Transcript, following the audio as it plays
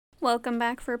Welcome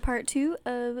back for part 2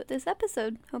 of this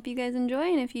episode. Hope you guys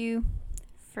enjoy, and if you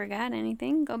forgot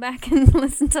anything, go back and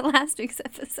listen to last week's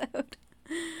episode.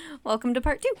 Welcome to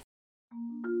part 2.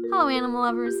 Hello, animal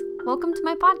lovers. Welcome to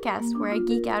my podcast where I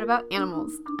geek out about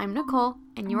animals. I'm Nicole,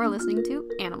 and you are listening to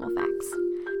Animal Facts.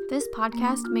 This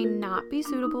podcast may not be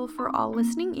suitable for all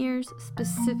listening ears,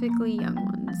 specifically young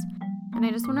ones. And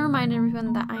I just want to remind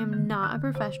everyone that I am not a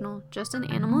professional, just an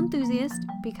animal enthusiast,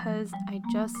 because I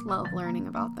just love learning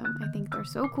about them. I think they're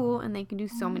so cool and they can do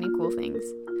so many cool things.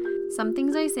 Some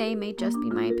things I say may just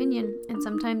be my opinion, and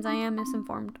sometimes I am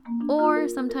misinformed, or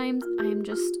sometimes I am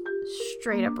just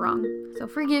straight up wrong. So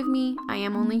forgive me, I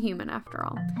am only human after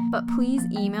all. But please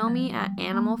email me at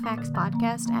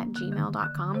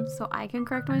animalfactspodcast@gmail.com so I can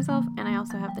correct myself, and I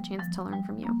also have the chance to learn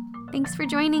from you. Thanks for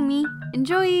joining me.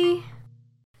 Enjoy!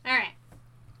 Alright.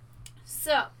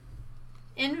 So,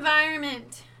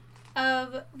 environment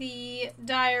of the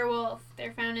dire wolf.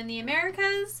 They're found in the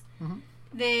Americas. Mm-hmm.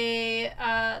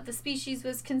 The species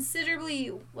was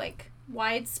considerably,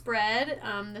 widespread.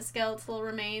 The skeletal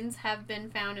remains have been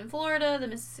found in Florida, the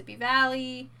Mississippi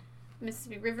Valley,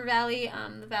 Mississippi River Valley,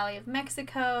 the Valley of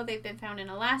Mexico. They've been found in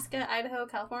Alaska, Idaho,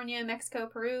 California, Mexico,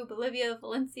 Peru, Bolivia,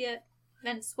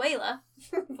 Venezuela,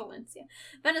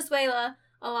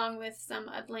 along with some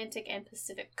Atlantic and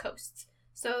Pacific coasts.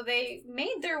 So they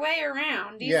made their way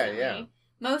around decently. Yeah.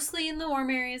 Mostly in the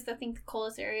warm areas. I think the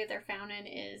coldest area they're found in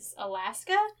is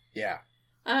Alaska. Yeah.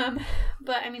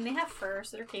 But I mean, they have fur,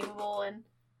 so they're capable, and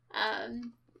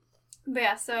but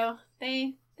yeah, so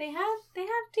they have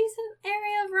decent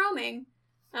area of roaming.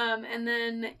 And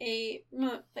then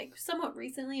somewhat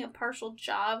recently, a partial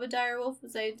jaw of a direwolf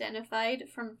was identified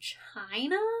from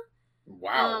China.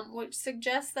 Wow. Which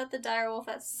suggests that the direwolf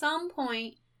at some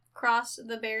point crossed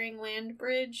the Bering Land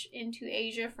Bridge into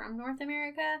Asia from North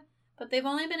America. But they've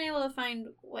only been able to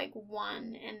find,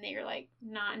 one, and they're,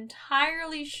 not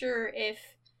entirely sure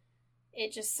if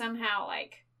it just somehow,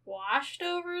 washed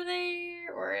over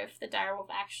there, or if the direwolf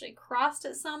actually crossed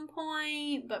at some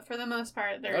point. But for the most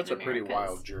part, they're in That's a Americas. pretty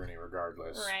wild journey,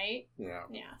 regardless. Right? Yeah.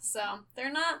 Yeah, so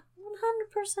they're not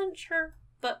 100% sure,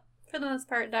 but for the most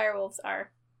part, direwolves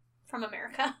are from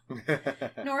America.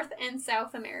 North and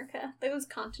South America. Those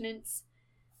continents.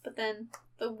 But then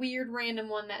the weird random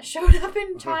one that showed up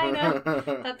in China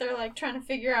that they're trying to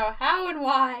figure out how and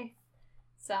why.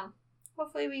 So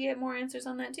hopefully we get more answers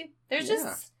on that too. There's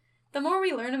just, the more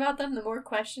we learn about them, the more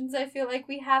questions I feel like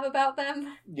we have about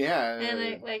them. Yeah. And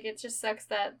it just sucks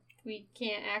that we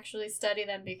can't actually study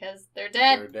them because they're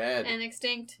dead. They're dead. And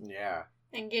extinct. Yeah.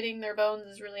 And getting their bones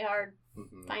is really hard.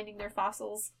 Mm-hmm. Finding their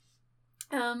fossils.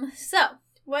 So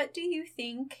what do you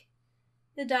think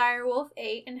the dire wolf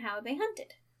ate and how they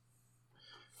hunted?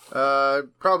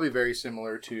 Probably very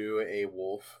similar to a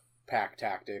wolf. Pack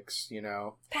tactics,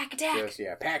 Pack attack!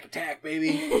 Pack attack,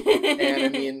 baby! And I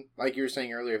mean, like you were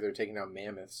saying earlier, if they're taking down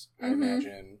mammoths, I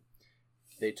imagine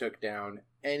they took down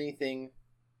anything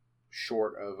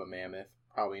short of a mammoth.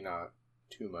 Probably not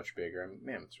too much bigger. I mean,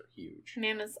 mammoths are huge.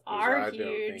 Mammoths are huge. I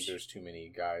don't think there's too many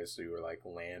guys who are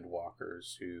land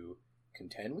walkers who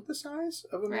contend with the size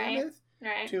of a mammoth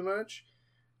too much.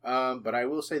 But I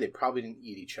will say they probably didn't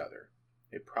eat each other.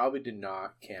 They probably did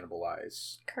not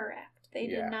cannibalize. Correct. They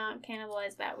did not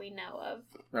cannibalize that we know of.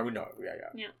 No, we know it.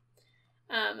 Yeah.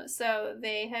 So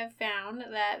they have found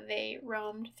that they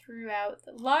roamed throughout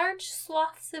large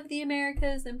swaths of the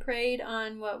Americas and preyed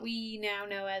on what we now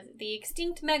know as the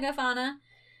extinct megafauna,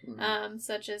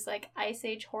 such as Ice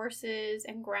Age horses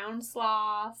and ground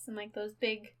sloths and those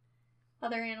big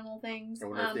other animal things. I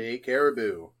wonder if they ate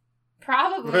caribou.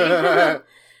 Probably.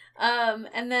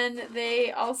 And then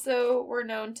they also were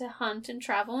known to hunt and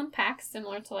travel in packs,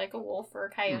 similar to a wolf or a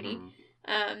coyote.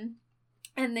 And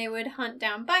they would hunt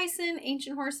down bison,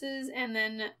 ancient horses, and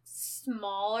then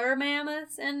smaller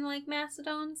mammoths and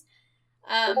mastodons.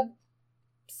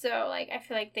 So I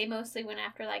feel like they mostly went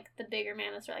after the bigger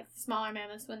mammoths or the smaller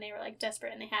mammoths when they were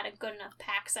desperate and they had a good enough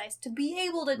pack size to be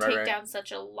able to take down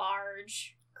such a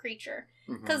large creature,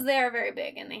 because they are very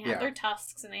big and they have their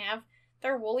tusks and they have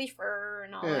their woolly fur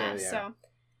and all that. Yeah. So,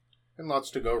 and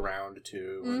lots to go around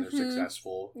too when they're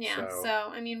successful. Yeah. So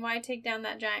I mean, why take down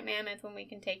that giant mammoth when we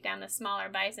can take down the smaller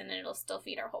bison and it'll still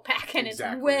feed our whole pack, and it's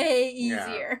way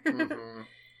easier. Yeah.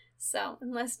 So,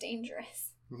 and less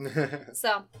dangerous.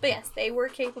 So, but yes, they were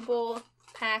capable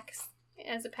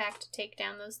as a pack to take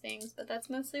down those things, but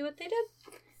that's mostly what they did.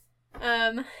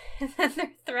 And then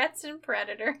their threats and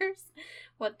predators,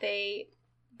 what they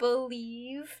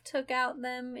believe took out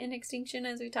them in extinction,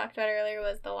 as we talked about earlier,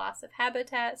 was the loss of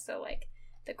habitat. So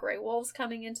the gray wolves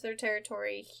coming into their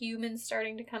territory, humans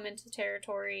starting to come into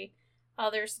territory,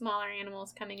 other smaller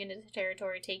animals coming into the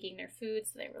territory, taking their food,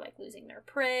 so they were, like, losing their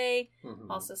prey.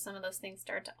 Mm-hmm. Also, some of those things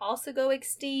start to also go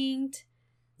extinct,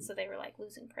 so they were, like,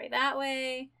 losing prey that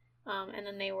way. And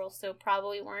then they also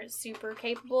probably weren't super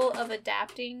capable of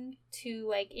adapting to,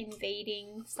 like,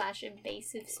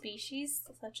 invading/invasive species,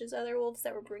 such as other wolves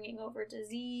that were bringing over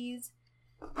disease,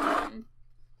 and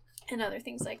other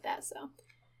things like that. So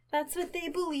that's what they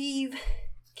believe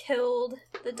killed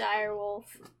the dire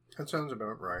wolf. That sounds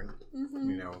about right. Mm-hmm.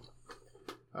 You know,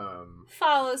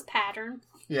 follows pattern.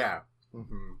 yeah.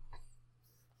 Mm-hmm.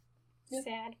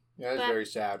 Sad. Yeah, it's very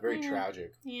sad, very Yeah.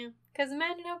 tragic. Yeah. Because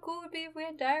imagine how cool it would be if we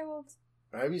had dire wolves.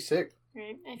 That'd be sick.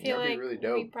 Right. I feel That'd be like really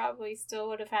dope. we probably still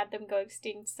would have had them go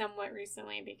extinct somewhat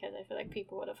recently, because I feel like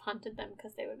people would have hunted them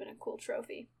because they would have been a cool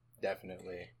trophy.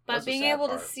 Definitely. But That's the being sad able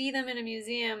part. to see them in a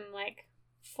museum, like,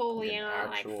 fully An on,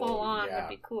 like, actual- full on, yeah. would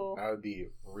be cool. That would be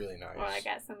really nice. Or, like,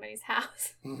 at somebody's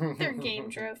house. Their game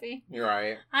trophy. You're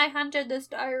right. I hunted this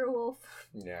dire wolf.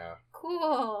 Yeah.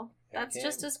 Cool. Yeah, That's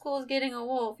just as cool as getting a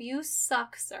wolf. You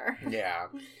suck, sir. Yeah.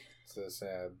 It's this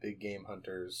big game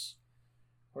hunters.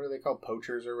 What are they called?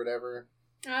 Poachers or whatever?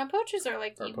 Poachers are,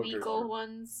 like, Or the poachers illegal are-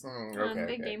 ones. Okay,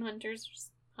 Big okay. game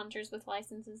hunters with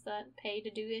licenses that pay to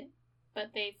do it,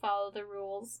 but they follow the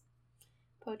rules.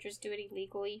 Poachers do it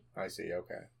illegally I see,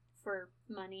 okay. for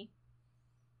money,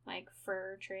 like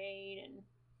fur trade and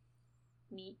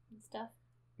meat and stuff,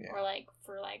 Yeah. or like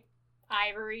for like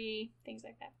ivory, things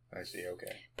like that. I see,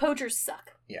 okay. Poachers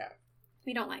suck. Yeah.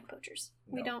 We don't like poachers.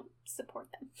 We No. don't support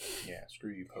them. Yeah,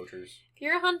 screw you, poachers. If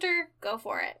you're a hunter, go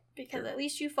for it, because Sure. at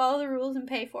least you follow the rules and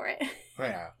pay for it.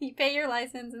 Yeah. You pay your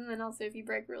license, and then also if you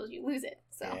break rules, you lose it.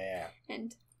 So Yeah.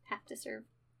 and have to serve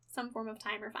some form of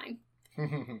time or fine.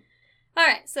 All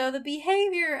right, so the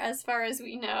behavior, as far as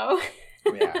we know.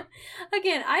 Yeah.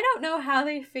 Again, I don't know how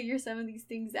they figure some of these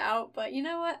things out, but you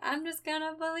know what? I'm just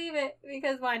gonna believe it,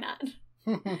 because why not?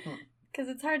 Because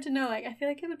it's hard to know. Like, I feel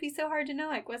like it would be so hard to know,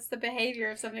 like, what's the behavior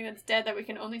of something that's dead that we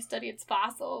can only study its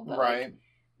fossil. But, right. like,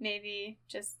 maybe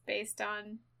just based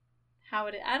on how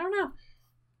it... I don't know.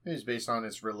 It's based on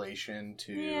its relation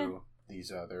to Yeah.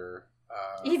 these other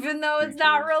Even though it's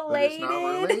not creatures, but related. it's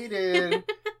not related.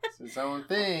 It's its own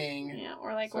thing. Yeah,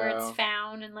 or like where So- it's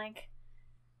found, and like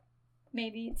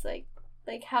maybe it's like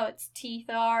how its teeth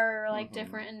are, or like Mhm.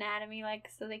 different anatomy, like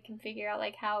so they can figure out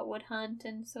like how it would hunt,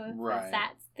 and so if Right.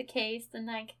 that's the case, then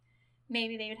like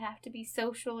maybe they would have to be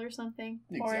social or something,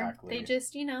 Exactly. or they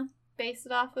just base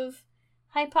it off of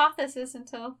hypothesis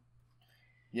until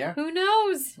Yeah. who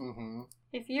knows. Mm-hmm.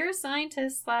 If you're a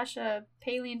scientist / a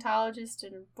paleontologist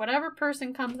and whatever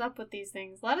person comes up with these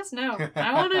things, let us know.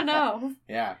 I want to know.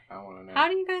 Yeah, I want to know. How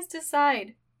do you guys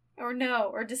decide or know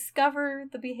or discover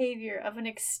the behavior of an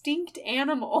extinct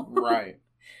animal Right.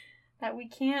 that we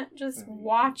can't just And we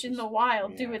watch can in the just-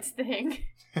 wild do yeah. its thing?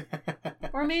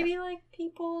 Or maybe like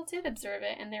people did observe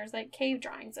it and there's like cave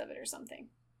drawings of it or something.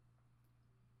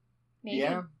 Maybe.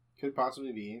 Yeah, could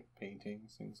possibly be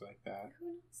paintings, things like that. Who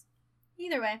knows?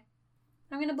 Either way,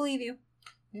 I'm going to believe you.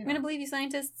 Yeah. I'm going to believe you,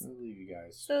 scientists. I believe you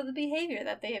guys. So the behavior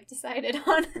that they have decided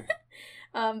on.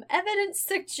 Evidence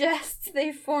suggests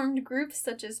they formed groups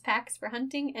such as packs for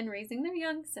hunting and raising their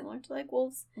young, similar to like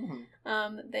wolves.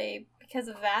 Mm-hmm. Because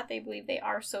of that, they believe they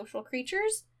are social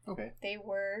creatures. Okay. They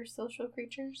were social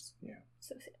creatures. Yeah.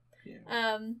 So sad.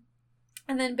 Yeah.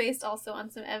 And then based also on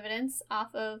some evidence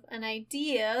off of an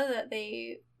idea that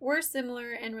they were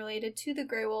similar and related to the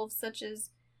gray wolves, such as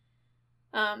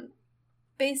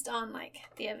based on like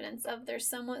the evidence of their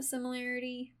somewhat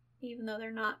similarity, even though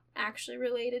they're not actually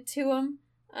related to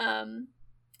them.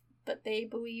 But they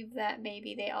believe that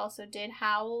maybe they also did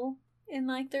howl in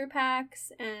like their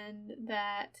packs, and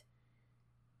that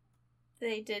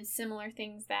they did similar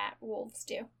things that wolves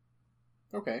do.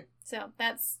 Okay. So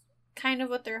that's kind of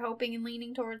what they're hoping and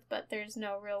leaning towards, but there's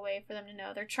no real way for them to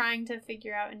know. They're trying to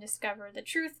figure out and discover the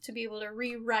truth to be able to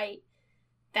rewrite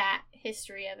that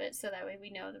history of it so that way we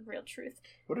know the real truth.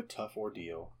 What a tough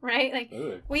ordeal. Right? Like,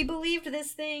 Ugh. we believed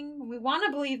this thing, we want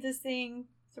to believe this thing,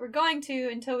 so we're going to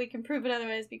until we can prove it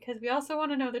otherwise, because we also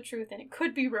want to know the truth and it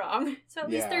could be wrong. So at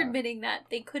least they're Yeah. admitting that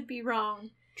they could be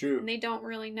wrong. True. And they don't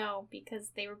really know because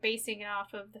they were basing it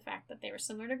off of the fact that they were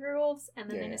similar to gray wolves, and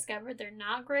then they Yeah. discovered they're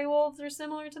not gray wolves or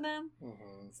similar to them.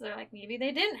 Mm-hmm. So they're like, maybe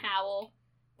they didn't howl,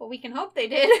 but we can hope they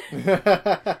did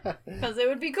because it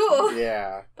would be cool.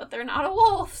 Yeah. But they're not a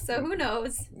wolf, so who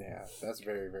knows? Yeah. That's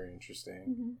very, very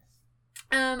interesting.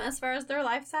 As far as their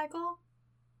life cycle,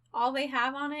 all they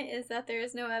have on it is that there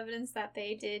is no evidence that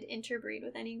they did interbreed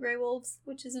with any gray wolves,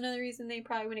 which is another reason they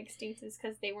probably went extinct, is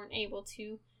because they weren't able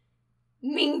to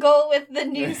mingle with the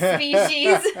new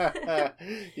species.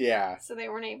 Yeah. So they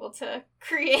weren't able to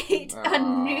create a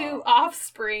new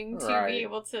offspring to be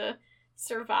able to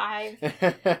survive.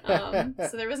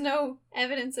 So there was no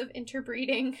evidence of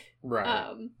interbreeding.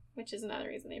 Right. Which is another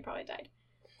reason they probably died.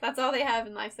 That's all they have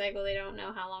in life cycle. They don't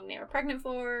know how long they were pregnant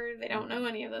for. They don't know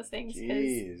any of those things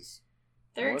because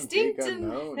they're extinct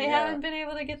and they haven't been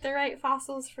able to get the right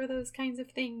fossils for those kinds of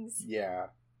things. Yeah.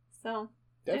 So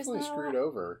definitely screwed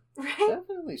over. Right?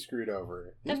 Definitely screwed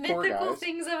over. These the poor mythical guys.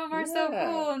 things of them are so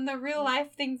cool, and the real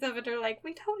life things of it are like,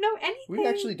 we don't know anything. We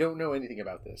actually don't know anything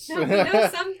about this. No, we know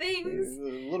some things.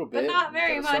 A little bit. But not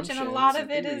very much, and a lot of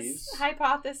it is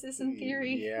hypothesis and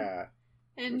theory. Yeah.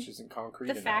 And which isn't concrete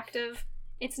the enough. fact of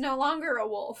it's no longer a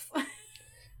wolf.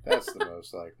 That's the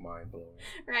most, mind-blowing.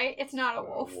 Right? It's not a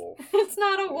wolf. It's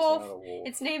not a wolf.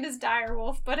 Its name is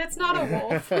Direwolf, but it's not a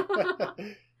wolf.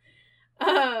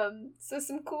 So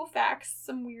some cool facts,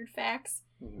 some weird facts,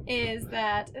 is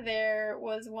that there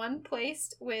is one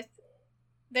place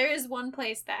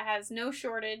that has no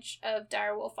shortage of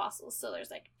direwolf fossils. So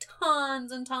there's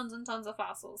tons and tons and tons of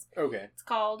fossils. Okay. It's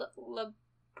called La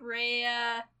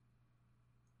Brea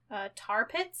Tar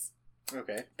Pits.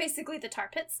 Okay. Basically the tar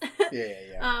pits.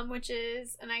 Yeah. Which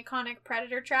is an iconic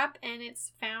predator trap, and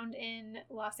it's found in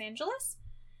Los Angeles.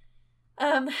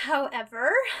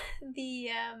 However,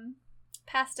 the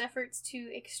past efforts to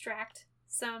extract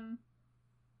some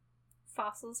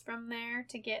fossils from there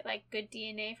to get good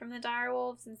DNA from the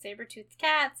direwolves and saber-toothed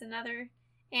cats and other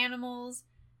animals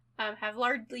have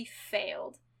largely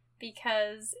failed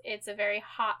because it's a very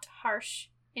hot, harsh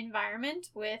environment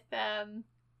with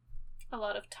a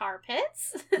lot of tar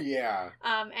pits. Yeah.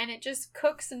 And it just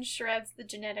cooks and shreds the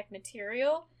genetic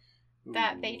material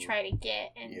that they try to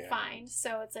get and find.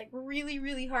 So it's really,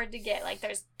 really hard to get.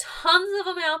 There's tons of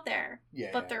them out there,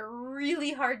 but they're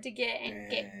really hard to get and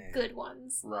get good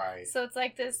ones. Right. So it's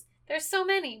this, there's so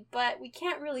many, but we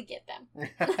can't really get them.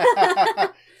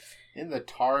 In the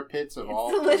tar pits of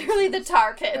all places. Literally the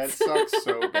tar pits. That sucks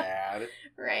so bad.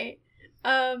 Right.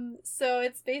 So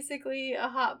it's basically a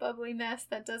hot, bubbly mess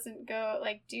that doesn't go,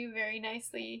 do very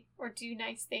nicely or do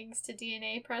nice things to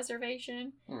DNA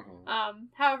preservation. Mm-hmm.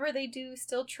 However, they do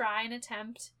still try and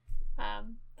attempt.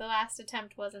 The last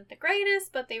attempt wasn't the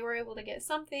greatest, but they were able to get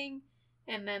something,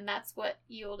 and then that's what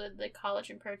yielded the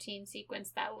collagen protein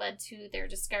sequence that led to their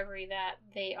discovery that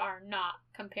they are not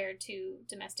compared to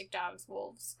domestic dogs,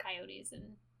 wolves, coyotes,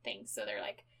 and things. So they're,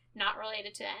 not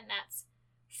related to that, and that's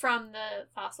from the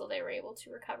fossil they were able to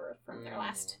recover from their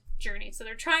last journey. So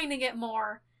they're trying to get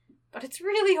more, but it's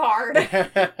really hard.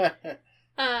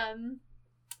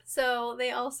 So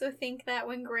they also think that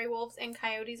when gray wolves and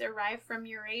coyotes arrived from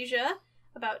Eurasia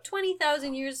about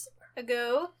 20,000 years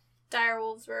ago,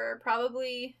 direwolves were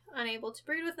probably unable to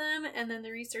breed with them, and then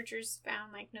the researchers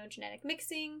found no genetic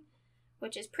mixing,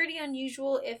 which is pretty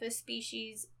unusual if a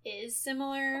species is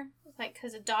similar,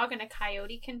 because a dog and a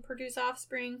coyote can produce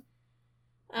offspring.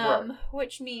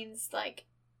 Which means,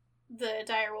 the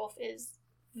direwolf is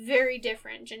very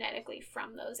different genetically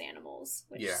from those animals,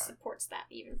 which supports that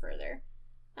even further.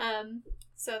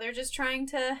 So they're just trying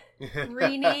to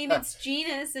rename its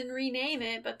genus and rename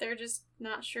it, but they're just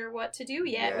not sure what to do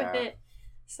yet with it.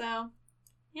 So,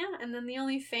 yeah, and then the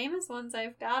only famous ones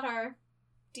I've got are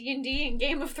D&D and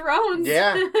Game of Thrones.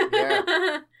 Yeah.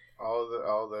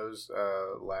 All those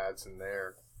lads in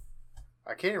there.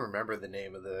 I can't even remember the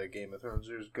name of the Game of Thrones.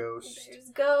 There's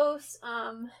Ghost.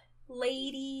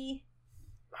 Lady.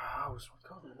 Was one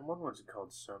called? One was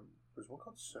called Was one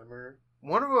called Summer?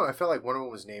 One of them, I felt like one of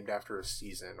them was named after a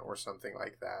season or something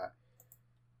like that.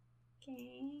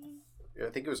 Okay. I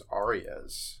think it was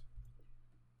Arya's.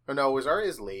 Oh no, was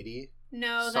Arya's Lady?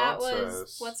 No, that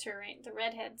was what's her name? The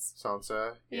redheads.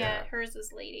 Sansa. Yeah, hers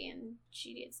was Lady, and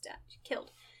she gets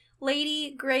killed.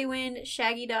 Lady, Greywind,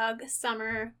 Shaggy Dog,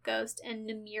 Summer, Ghost, and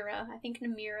Nymeria. I think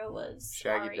Nymeria was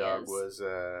Shaggy Arya's. Dog was,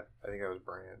 I think that was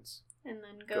Bran's. And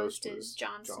then Ghost is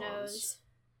Jon Snow's.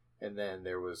 And then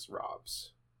there was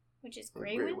Rob's. Which is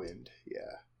Greywind?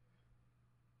 Yeah.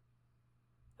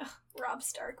 Ugh, Robb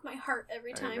Stark, my heart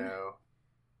every time. I know.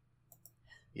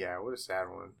 Yeah, what a sad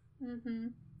one. Mm-hmm.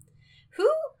 Who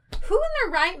in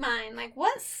their right mind,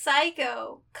 what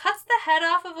psycho cuts the head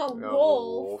off of a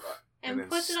wolf and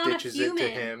puts it on a human? It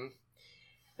to him.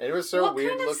 And it was so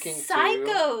weird looking too. What kind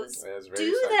of psychos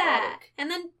do that and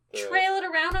then trail it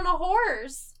around on a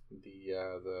horse?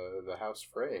 The House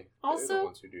Frey. Also, they're the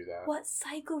ones who do that. What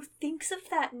psycho thinks of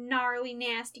that gnarly,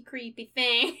 nasty, creepy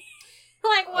thing?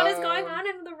 What is going on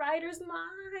in the writer's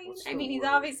mind? I mean, he's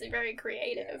obviously very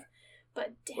creative,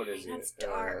 but dang, that's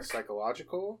dark.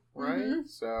 Psychological, right? Mm-hmm.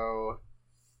 So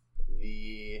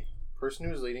the person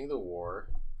who was leading the war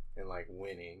and like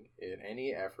winning in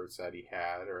any efforts that he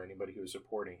had or anybody who was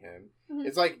supporting him,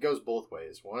 it's like it goes both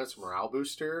ways. One, it's a morale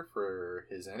booster for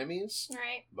his enemies,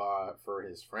 Right. but for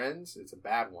his friends, it's a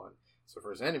bad one. So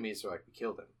for his enemies, they're like, we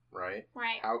killed him, right?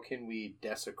 Right. How can we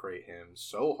desecrate him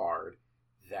so hard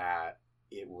that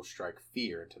it will strike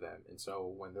fear into them? And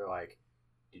so when they're like,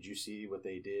 did you see what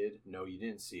they did? No, you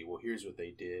didn't see. Well, here's what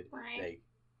they did. Right. They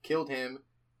killed him,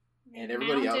 and They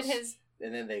everybody mounted else,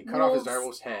 and then they cut off his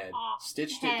wolf's direwolf's head,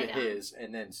 stitched it to his,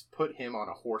 and then put him on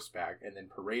a horseback, and then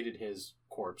paraded his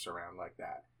corpse around like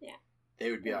that. Yeah. They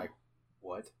would be like,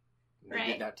 what? And they Right.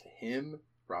 did that to him.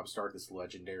 Robb Stark, this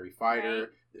legendary fighter, Right.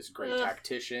 this great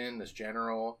tactician, this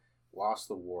general, lost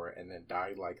the war, and then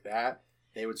died like that.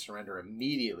 They would surrender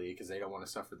immediately because they don't want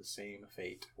to suffer the same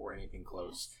fate or anything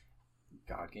close. Yes.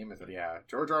 God, Game of Thrones. Yeah,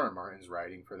 George R.R. Martin's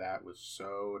writing for that was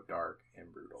so dark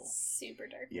and brutal. Super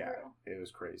dark. Yeah, Brutal. it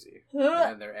was crazy.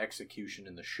 Ugh. And their execution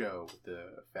in the show with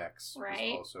the effects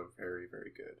Right. was also very,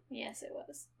 very good. Yes, it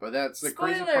was. But that's the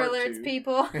Spoiler crazy part alerts, too.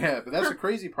 people. Yeah, but that's the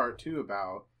crazy part too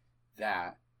about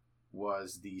that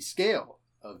was the scale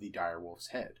of the direwolf's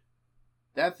head.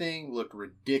 That thing looked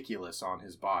ridiculous on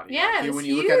his body. Yeah, Like, it was when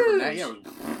you look at it from that, huge. it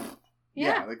was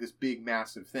Yeah. like this big,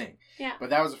 massive thing. Yeah. But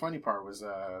that was the funny part was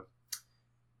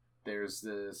there's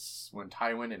this when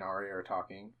Tywin and Arya are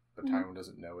talking, but Tywin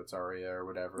doesn't know it's Arya or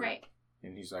whatever. Right.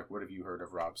 And he's like, "What have you heard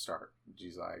of Robb Stark?" And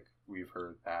she's like, "We've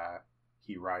heard that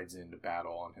he rides into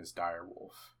battle on his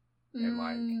direwolf and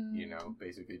like,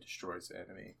 basically destroys the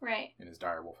enemy, Right. and his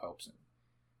direwolf helps him."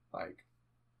 Like,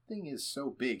 thing is so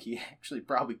big, he actually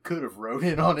probably could have rode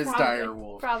in on his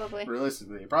direwolf. Probably.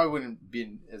 Realistically, it probably wouldn't have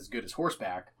been as good as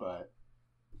horseback, but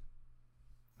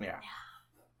yeah.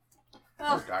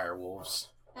 Oh, Poor direwolves.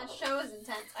 that show is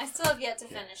intense. I still have yet to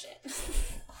finish it.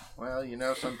 Well,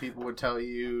 some people would tell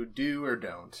you do or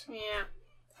don't. Yeah.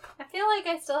 I feel like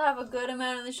I still have a good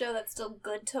amount of the show that's still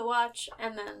good to watch,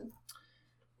 and then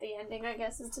the ending, I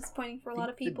guess, is disappointing for a lot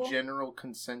of people. The general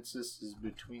consensus is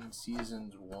between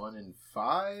seasons 1 and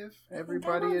 5. I'm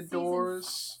Everybody on adores.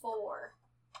 season 4.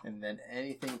 And then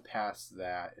anything past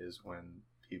that is when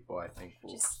people, I think,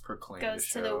 will Just proclaim Goes the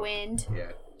show. to the wind. Yeah,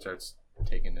 it starts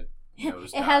taking a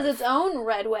nosedive. It has its own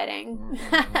red wedding.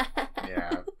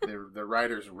 Yeah, the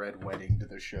writers red wedding to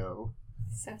the show.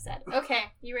 So sad. Okay,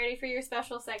 you ready for your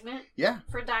special segment Yeah,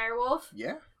 for Direwolf?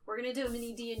 yeah. We're gonna do a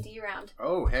mini D&D round.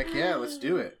 Oh, heck yeah, let's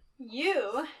do it.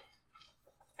 You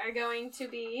are going to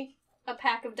be a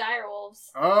pack of direwolves.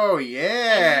 Oh, And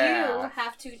yeah. you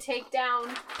have to take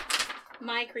down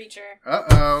my creature.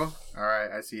 Uh-oh. All right,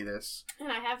 I see this.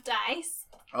 And I have dice.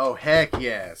 Oh, heck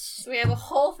yes. So we have a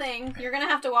whole thing. You're going to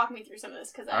have to walk me through some of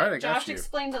this because All right, I got Josh you.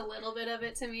 explained a little bit of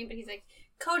it to me, but he's like,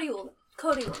 Cody will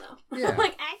know. Yeah. I'm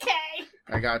like, okay.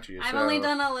 I got you. I've so, only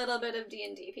done a little bit of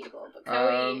D&D, people, but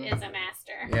Cody is a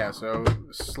master. Yeah, so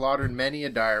slaughtered many a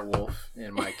direwolf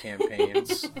in my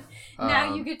campaigns.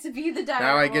 Now you get to be the direwolf.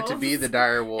 Now I get to be the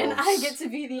direwolf. And I get to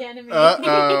be the enemy.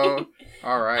 Uh-oh.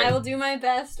 All right. I will do my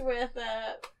best with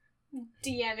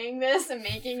DMing this and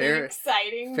making it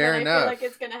exciting. Fair but enough. I feel like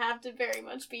it's going to have to very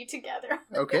much be together.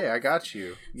 Okay, I got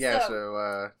you. Yeah,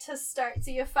 so To start,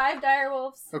 so you have 5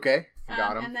 direwolves. okay,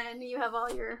 got And them. then you have all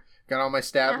your... Got all my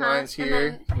stat lines and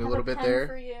here, then a have little bit pen there.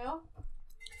 for you,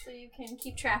 so you can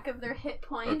keep track of their hit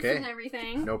points Okay. and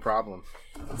everything. No problem.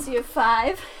 So you have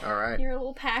 5. All right. Your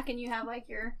little pack, and you have like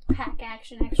your pack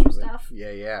action extra stuff.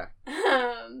 Yeah.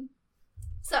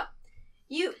 So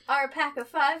you are a pack of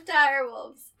 5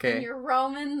 direwolves. Okay. And you're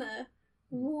roaming the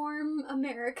warm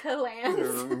America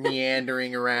lands.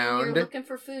 Meandering And around. you're looking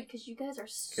for food because you guys are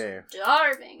Okay.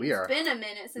 starving. We are- It's been a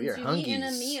minute since we are you've eaten a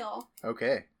hungies. meal.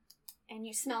 Okay. And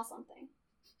you smell something.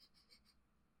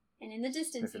 And in the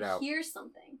distance, Sniff it you out. hear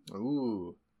something.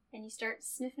 Ooh. And you start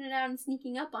sniffing it out and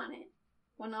sneaking up on it.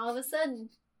 When all of a sudden,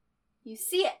 you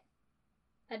see it.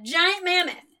 A giant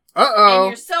mammoth. And Uh-oh.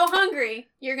 you're so hungry,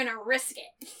 you're going to risk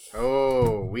it.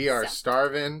 Oh, we are So.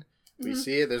 starving. We Mhm.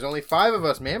 see it. There's only 5 of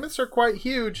us. Mammoths are quite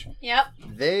huge. Yep.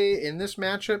 In this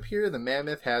matchup here, the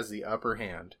mammoth has the upper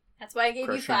hand. That's why I gave you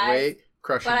Crushing 5. weight,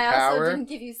 crushing But I power. also didn't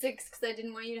give you 6 because I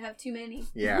didn't want you to have too many.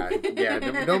 Yeah.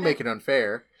 Don't make it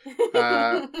unfair.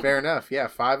 Fair enough. Yeah,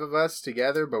 5 of us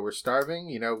together, but we're starving.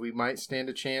 We might stand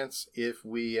a chance if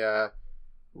we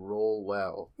roll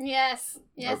well. Yes.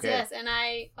 Okay. And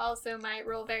I also might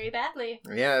roll very badly.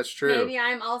 Yeah, that's true. Maybe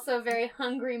I'm also a very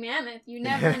hungry mammoth. You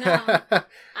never know.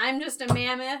 I'm just a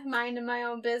mammoth minding my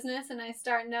own business, and I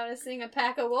start noticing a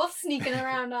pack of wolves sneaking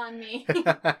around on me.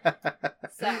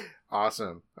 So,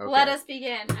 awesome. Okay. let us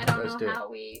begin. I don't Let's do know it. how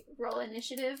we roll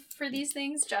initiative for these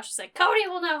things. Josh is like, Cody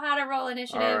will know how to roll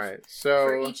initiative All right. for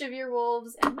So each of your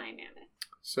wolves and my mammoth.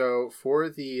 So for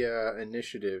the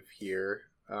initiative here,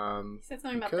 You said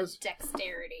something about the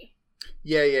dexterity.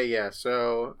 Yeah.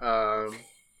 So a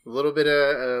little bit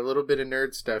of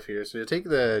nerd stuff here. So you take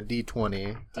the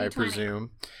D20, I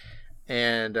presume,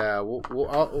 and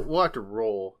we'll have to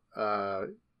roll. I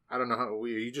don't know how. Are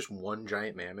you just one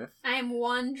giant mammoth? I am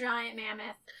one giant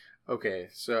mammoth. Okay,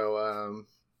 so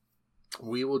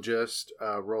we will just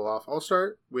roll off. I'll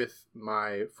start with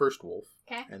my first wolf.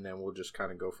 Okay. And then we'll just kind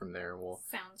of go from there, and we'll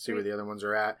Sounds see great. where the other ones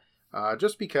are at.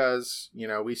 Just because,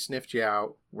 we sniffed you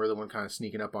out, we're the one kind of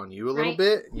sneaking up on you a little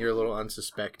bit, and you're a little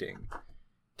unsuspecting.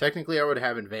 Technically, I would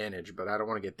have advantage, but I don't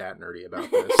want to get that nerdy about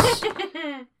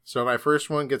this. So my first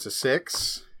one gets a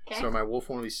 6. Okay. So my wolf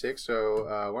one will be 6. So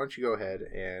why don't you go ahead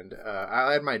and I'll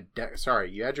add my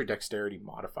you add your dexterity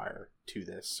modifier to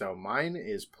this. So mine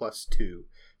is +2.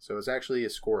 So it's actually a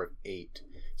score of 8.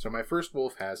 So my first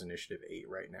wolf has initiative 8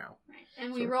 right now. Right.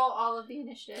 And we roll all of the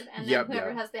initiative, and then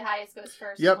whoever has the highest goes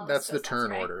first. Yep, that's the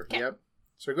turn order. Okay. Yep.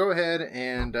 So go ahead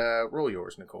and roll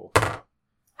yours, Nicole.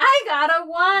 I got a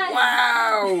 1!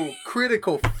 Wow!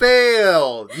 Critical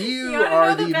fail! You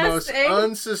are the most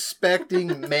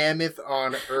unsuspecting mammoth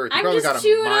on Earth. I'm just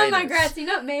chewing on my grass.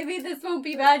 Maybe this won't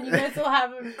be bad. You guys will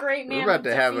have a great mammoth. We're about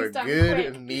to have a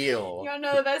good meal. You want to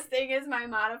know the best thing is my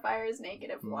modifier is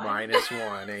 -1.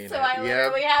 -1, ain't so it? I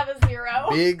literally have a 0.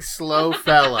 Big, slow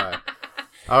fella.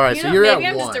 All right, so you're at 1.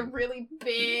 Maybe I'm just a really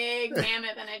big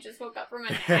mammoth and I just woke up from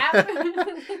a nap.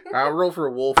 I'll roll for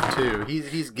Wolf, too.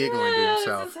 He's giggling to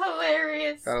himself. This is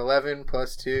hilarious. Got 11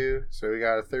 +2, so we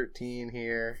got a 13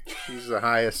 here. She's the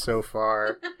highest so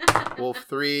far. Wolf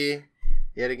 3,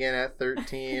 yet again at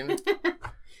 13.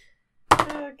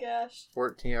 Oh, gosh.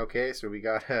 14, okay, so we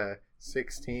got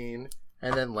 16.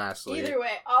 And then lastly... Either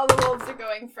way, all the wolves are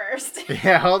going first.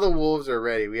 Yeah, all the wolves are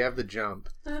ready. We have the jump.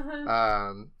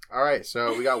 All right,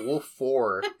 so we got Wolf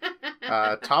 4,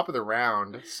 top of the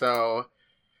round. So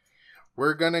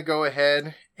we're going to go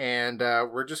ahead and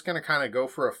we're just going to kind of go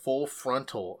for a full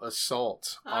frontal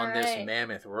assault on this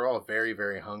mammoth. We're all very,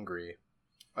 very hungry.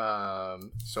 So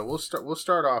we'll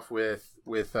start off with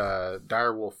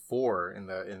Direwolf 4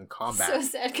 in combat. So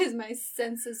sad because my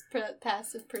senses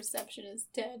passive perception is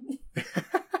dead.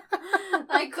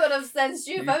 I could have sensed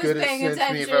you if I was paying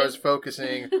attention. Me if I was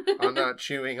focusing on not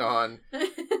chewing on,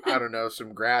 I don't know,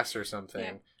 some grass or something.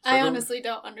 Yeah. So I honestly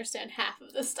don't understand half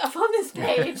of the stuff on this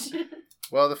page.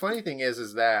 Well, the funny thing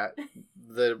is that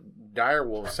the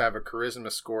direwolves have a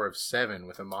charisma score of 7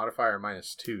 with a modifier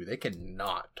 -2. They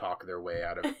cannot talk their way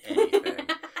out of anything.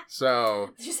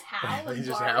 So they just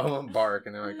howl and bark,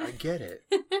 and they're like, I get it.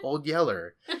 Old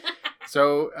Yeller.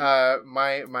 So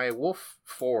my Wolf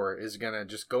 4 is going to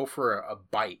just go for a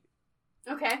bite.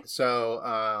 Okay. So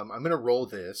I'm going to roll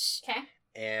this. Okay.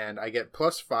 And I get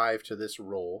 +5 to this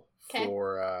roll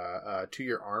for to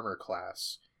your armor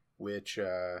class, which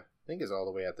I think is all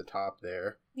the way at the top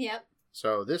there. Yep.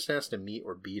 So this has to meet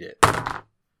or beat it.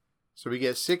 So we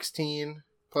get 16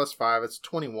 +5. It's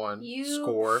 21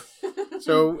 score.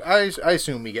 So I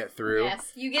assume we get through.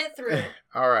 Yes, you get through.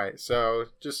 All right. So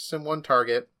just one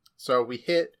target. So we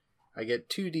hit. I get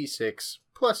 2d6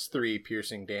 +3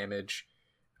 piercing damage.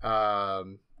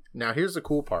 Now here's the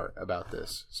cool part about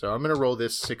this. So I'm going to roll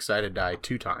this 6-sided die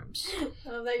 2 times. I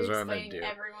love that you're explaining to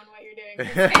everyone what you're doing.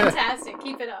 It's fantastic.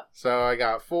 Keep it up. So I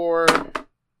got 4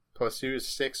 +2 is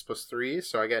 6 +3.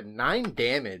 So I got 9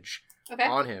 damage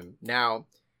on him. Now,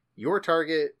 your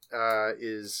target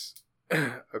is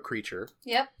a creature.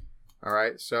 Yep. All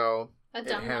right. So it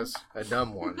has a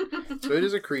dumb one. So it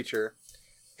is a creature.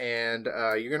 And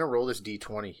you're going to roll this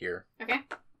d20 here. Okay.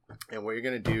 And what you're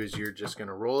going to do is you're just going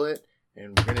to roll it.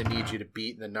 And we're going to need you to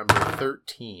beat the number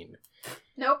 13.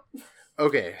 Nope.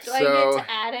 Okay, Do I get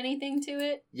to add anything to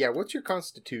it? Yeah, what's your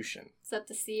constitution? Is that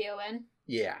the CON?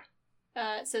 Yeah.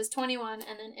 It says 21,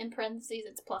 and then in parentheses,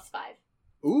 it's +5.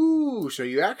 Ooh, so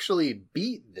you actually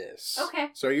beat this. Okay.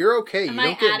 So you're okay. Am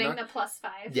I adding the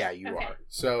 +5? Yeah, you are.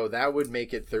 So that would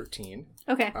make it 13.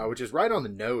 Okay. Which is right on the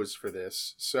nose for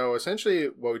this. So essentially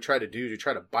what we try to do is we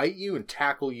try to bite you and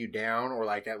tackle you down, or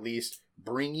like at least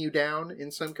bring you down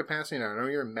in some capacity. And I know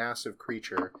you're a massive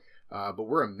creature, but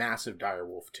we're a massive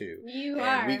direwolf too. You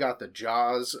are. And we got the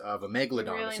jaws of a megalodon,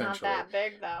 you're really essentially. Not that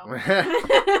big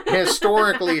though.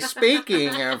 Historically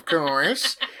speaking, of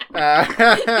course.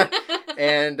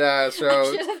 And so I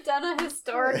should have done a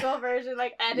historical version,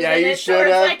 like edited you it should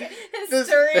towards have. Like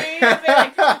history.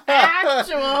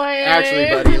 Actually,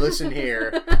 buddy, listen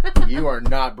here. You are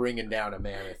not bringing down a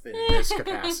mammoth in this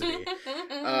capacity.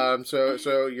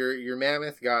 So your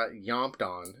mammoth got yomped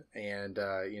on, and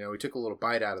we took a little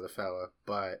bite out of the fella,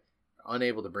 but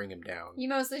unable to bring him down. You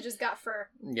mostly just got fur.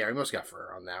 Yeah, we mostly got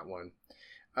fur on that one.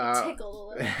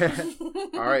 Tickled a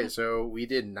little. All right, so we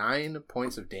did 9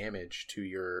 points of damage to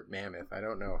your mammoth. I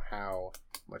don't know how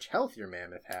much health your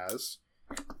mammoth has.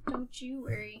 Don't you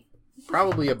worry.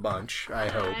 Probably a bunch, I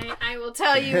hope. I will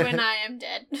tell you when I am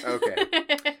dead. Okay.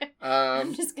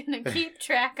 I'm just going to keep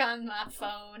track on my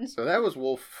phone. So that was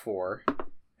Wolf 4.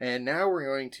 And now we're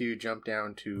going to jump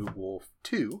down to Wolf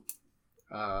 2.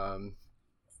 And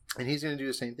he's going to do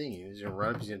the same thing. He's going to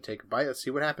run up, he's going to take a bite. Let's see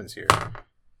what happens here.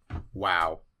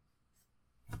 Wow.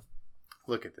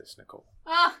 Look at this, Nicole.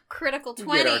 Oh, critical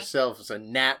 20. We get ourselves a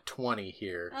nat 20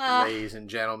 here, ladies and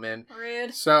gentlemen.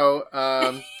 Rude. So,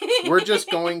 we're just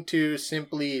going to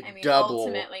simply double.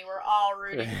 Ultimately, we're all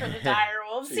rooting for the dire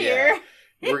wolves here.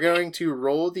 We're going to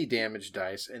roll the damage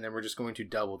dice, and then we're just going to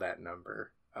double that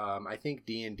number. I think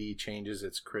D&D changes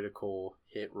its critical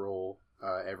hit roll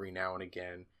every now and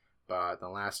again, but the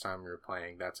last time we were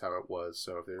playing, that's how it was.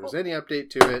 So if there was any update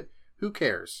to it, who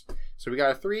cares? So we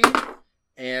got a 3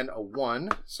 and a 1,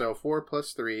 so 4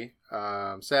 plus 3,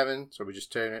 7, so we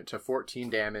just turn it to 14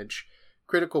 damage,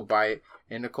 critical bite,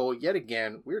 and Nicole, yet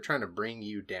again, we're trying to bring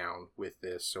you down with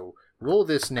this, so roll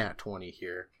this nat 20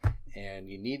 here, and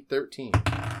you need 13.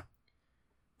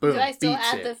 Boom, do I still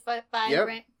beats add it. the 5, Yep.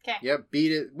 right? Okay. Yep,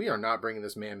 beat it. We are not bringing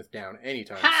this mammoth down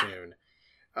anytime soon.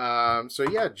 So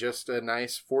yeah, just a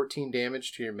nice 14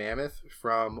 damage to your mammoth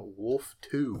from Wolf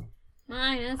 2.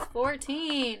 Minus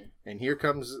 14. And here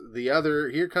comes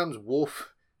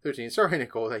Wolf 13. Sorry,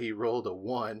 Nicole, that he rolled a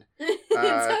 1.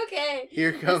 It's okay.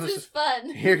 This is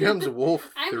fun. Here comes Wolf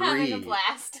 3. I'm having a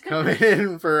blast. Coming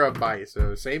in for a bite.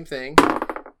 So same thing.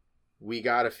 We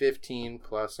got a 15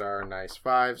 plus our nice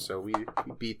 5, so we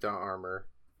beat the armor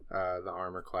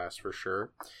class for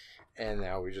sure. And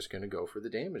now we're just going to go for the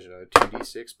damage.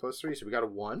 2d6 plus 3. So we got a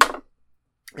 1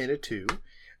 and a 2.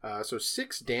 So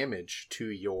 6 damage to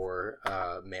your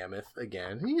mammoth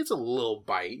again. He gets a little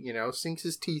bite, sinks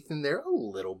his teeth in there a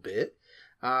little bit.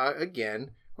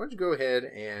 Again, why don't you go ahead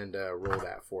and roll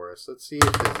that for us. Let's see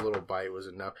if his little bite was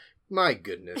enough. My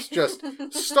goodness, just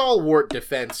stalwart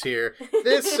defense here.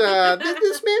 This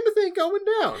mammoth ain't going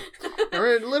down. All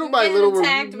right, little by little, we're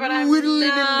whittling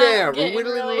him down. We're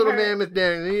whittling the little mammoth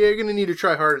down. You're going to need to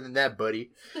try harder than that,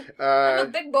 buddy. I'm a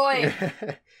big boy.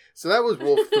 So that was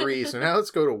Wolf 3. So now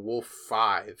let's go to Wolf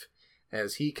 5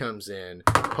 as he comes in,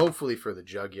 hopefully for the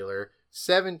jugular.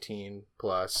 17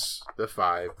 plus the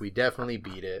 5. We definitely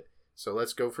beat it. So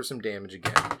let's go for some damage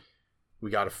again. We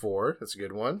got a 4. That's a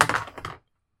good one.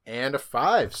 And a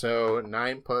 5. So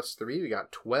 9 plus 3. We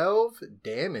got 12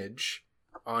 damage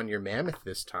on your mammoth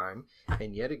this time.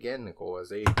 And yet again, Nicole, as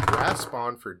they grasp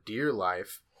on for dear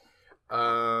life,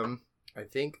 I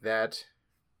think that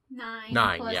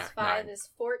 9 plus 5 is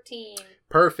 14.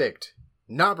 Perfect.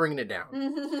 Not bringing it down.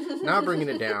 Not bringing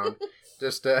it down.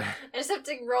 Just I just have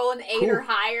to roll an 8 or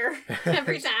higher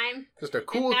every time. Just a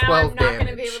cool and now 12 I'm not damage.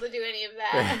 going to be able to do any of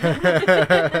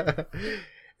that.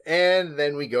 And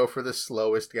then we go for the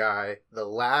slowest guy, the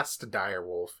last dire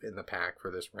wolf in the pack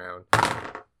for this round.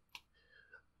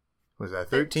 Was that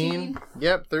 13?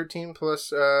 Yep, 13 plus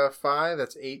 5,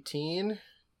 that's 18.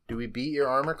 Do we beat your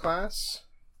armor class?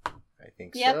 I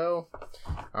think so.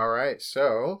 All right,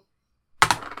 so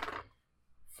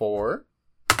 4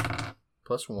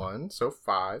 plus 1, so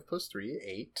 5 plus 3,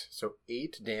 8. So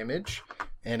 8 damage.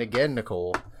 And again,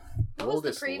 Nicole, what was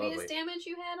the previous damage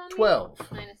you had on 12.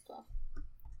 Me? Minus 12.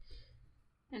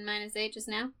 And minus 8 just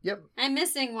now? Yep. I'm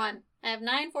missing one. I have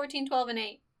 9, 14, 12, and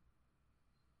 8.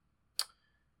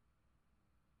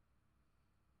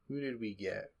 Who did we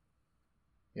get?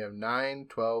 You have 9,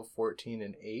 12, 14,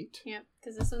 and 8. Yep,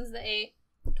 because this one's the 8.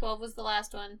 12 was the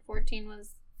last one. 14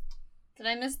 was... Did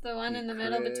I miss the one in the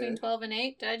middle between 12 and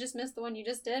 8? Did I just miss the one you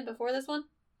just did before this one?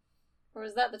 Or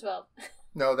was that the 12?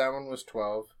 No, that one was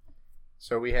 12.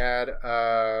 So we had...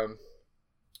 I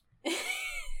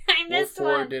missed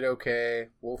Wolf 4 one. did okay.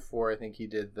 Wolf 4, I think he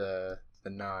did the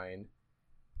 9.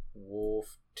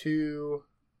 Wolf 2...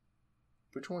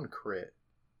 Which one crit?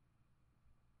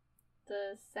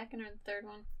 The second or the third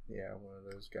one. Yeah, one of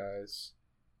those guys.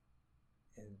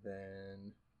 And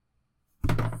then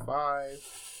 5.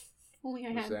 If only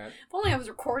If only I was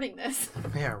recording this.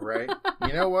 Yeah, right.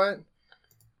 You know what?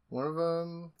 One of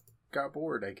them got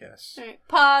bored, I guess. All right,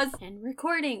 pause and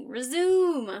recording.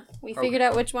 Resume. We figured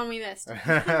out which one we missed.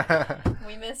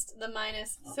 We missed the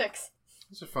minus 6.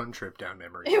 It was a fun trip down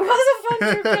memory lane. It was a fun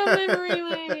trip down memory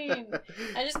lane.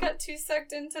 I just got too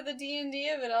sucked into the D&D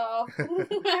of it all.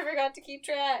 I forgot to keep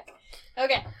track.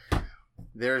 Okay.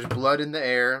 There's blood in the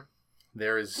air.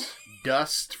 There is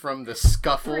dust from the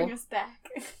scuffle. Bring us back.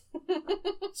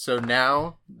 So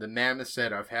now the mammoth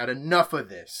said, I've had enough of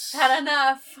this. Had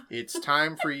enough. It's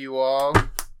time for you all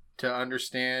to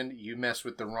understand you mess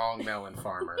with the wrong melon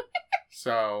farmer.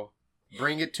 So,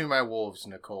 bring it to my wolves,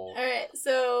 Nicole. Alright,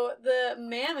 so the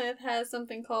mammoth has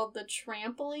something called the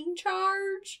trampling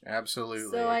charge.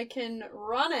 Absolutely. So I can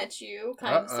run at you,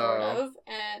 sort of,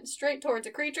 and straight towards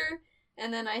a creature,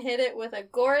 and then I hit it with a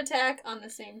gore attack on the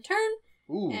same turn.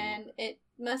 Ooh. And the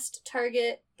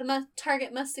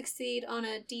target must succeed on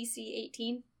a DC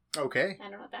 18. Okay. I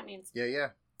don't know what that means. Yeah.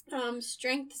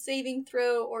 Strength saving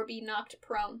throw or be knocked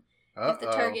prone. If the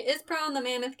target is prone, the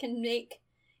mammoth can make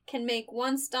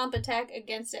one stomp attack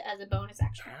against it as a bonus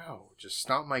action. Ow, just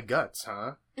stomp my guts,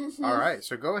 huh? Mm-hmm. Alright,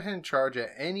 so go ahead and charge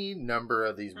at any number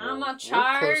of these wolves. I'm gonna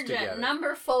charge at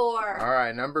number 4.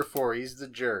 Alright, number 4, he's the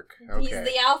jerk. Okay. He's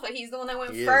the alpha, he's the one that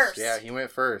went first. Yeah, he went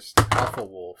first. Alpha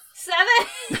wolf.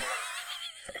 7!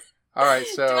 Alright,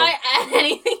 so... Do I add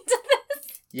anything to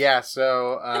this? Yeah,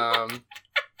 so,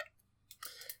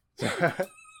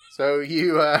 so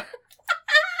you,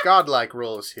 godlike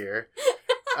rolls here.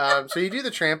 So you do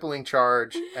the trampling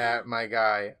charge at my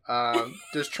guy.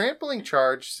 Does trampling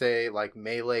charge say, like,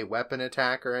 melee weapon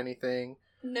attack or anything?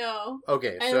 No.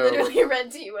 Okay, I literally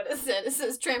read to you what it said. It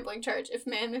says trampling charge if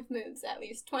mammoth moves at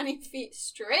least 20 feet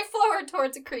straight forward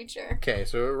towards a creature. Okay,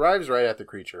 so it arrives right at the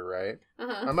creature, right?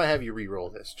 Uh-huh. I might have you re-roll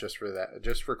this, just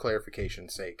for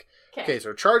clarification's sake. Okay,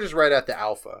 so it charges right at the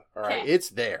alpha, alright? It's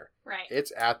there. Right.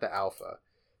 It's at the alpha.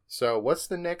 So what's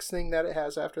the next thing that it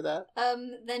has after that?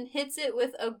 Then hits it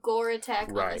with a gore attack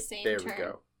on the same turn. Right, there we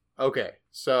go. Okay,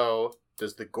 so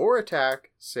does the gore attack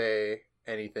say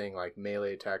anything like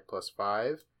melee attack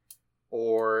 +5?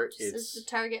 Or it's... the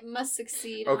target must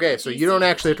succeed. Okay, so you don't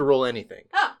actually have to roll anything.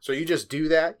 Oh. So you just do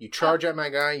that, you charge at my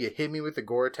guy, you hit me with the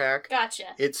gore attack.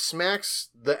 Gotcha. It smacks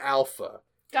the alpha.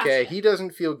 Gotcha. Okay, he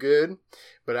doesn't feel good,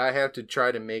 but I have to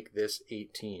try to make this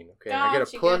 18. Okay, gotcha, I get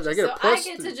a plus. I get a plus. I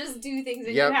get to just do things,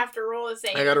 and you have to roll a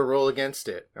save. I got to roll against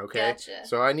it. Okay, gotcha.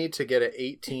 So I need to get an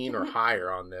 18 or higher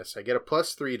on this. I get a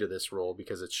 +3 to this roll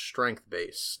because it's strength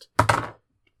based.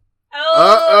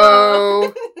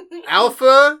 Oh.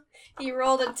 Alpha. He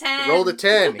rolled a 10. Rolled a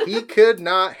 10. He could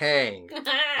not hang.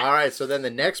 All right, so then the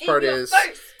next part is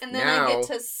first, and then I get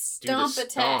to stomp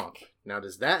attack. Now,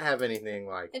 does that have anything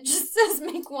like... It just says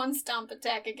make one stomp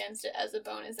attack against it as a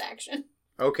bonus action.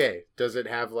 Okay. Does it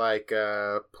have, like,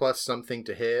 plus something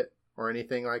to hit or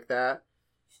anything like that?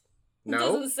 No?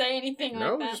 It doesn't say anything like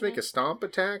that. No? Just make a stomp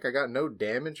attack? I got no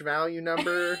damage value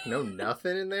number? No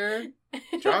nothing in there?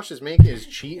 Josh is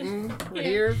cheating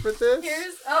here for this?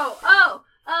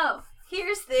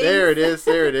 Here's things. There it is.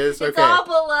 It's okay. all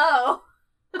below.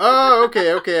 Oh,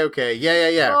 okay.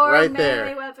 Yeah. Or right melee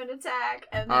there. weapon attack,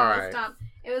 and then all the stomp.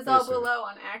 It was all below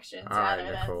on actions rather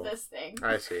than this thing.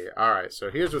 I see. All right,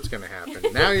 so here's what's going to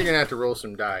happen. Now you're going to have to roll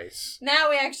some dice. Now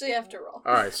we actually have to roll.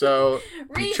 All right, so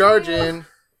you charge in.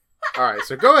 All right,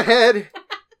 so go ahead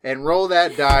and roll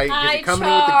that die. You're coming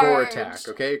in with the gore attack,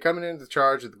 okay? You're coming in with the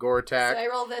charge with the gore attack. So I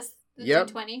roll this.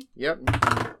 Yep. 20. Yep.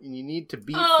 You need to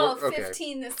beat...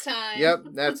 15 this time. Yep,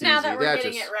 that's now easy. That we're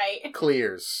getting it right.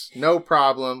 Clears. No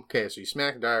problem. Okay, so you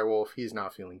smack the dire wolf. He's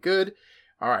not feeling good.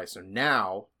 All right, so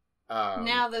now...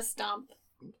 now the stomp.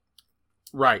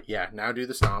 Right, yeah. Now do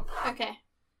the stomp. Okay.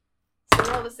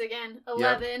 So roll this again.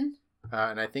 11. Yep.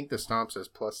 And I think the stomp says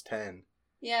 +10.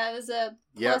 Yeah, it was a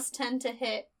 +10 to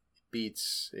hit.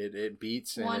 Beats. It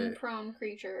beats. One prone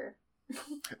creature.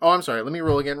 Oh, I'm sorry. Let me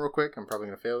roll again real quick. I'm probably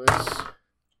going to fail this.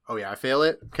 Oh, yeah, I fail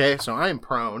it. Okay, so I am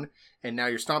prone. And now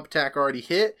your stomp attack already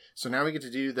hit. So now we get to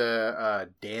do the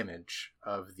damage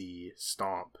of the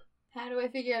stomp. How do I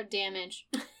figure out damage?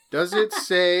 Does it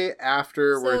say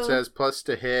after where it says plus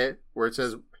to hit, where it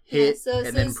says hit,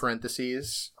 and then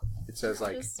parentheses? It says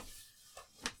like... Just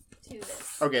do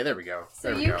this. Okay, there we go.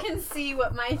 So you can see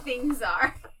what my things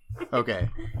are. Okay.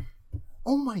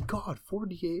 Oh my god,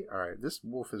 48. Alright, this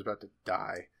wolf is about to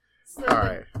die. So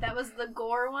that was the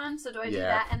gore one, so do I do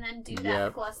that and then do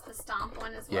that plus the stomp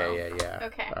one as well? Yeah.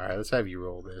 Okay. Alright, let's have you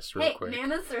roll this real quick. Hey,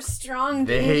 mammoths are strong, dude.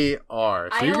 They are.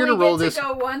 So you're going to roll this... I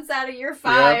only get to go once out of your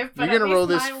 5, but you're going to roll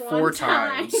this 4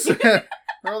 times.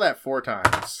 Roll that 4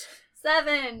 times.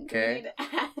 7. Okay.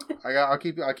 I'll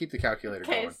keep the calculator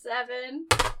going. Okay, 7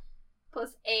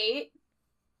 plus 8.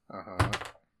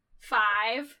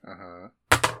 5.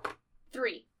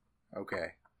 3.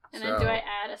 Okay. And then do I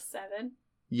add a 7?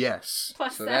 Yes.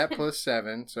 Plus so 7. that plus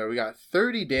 7. So we got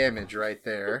 30 damage right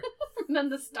there. And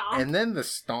then the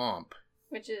stomp.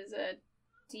 Which is a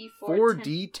D4.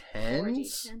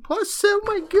 4d10s? Plus, oh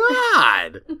my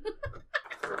god!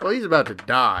 Well, he's about to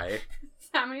die.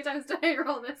 How many times do I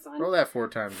roll this one? Roll that 4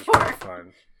 times. It's pretty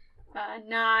fun.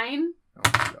 9. Oh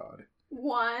my god.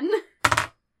 1.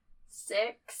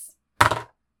 6.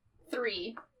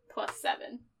 3 plus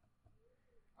 7.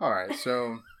 All right,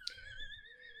 so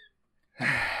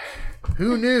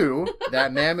who knew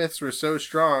that mammoths were so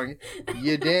strong?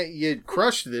 You'd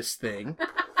crush this thing.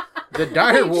 The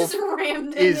direwolf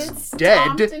is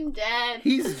dead. Dead.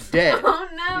 He's dead. Oh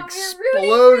no,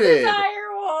 Exploded. We're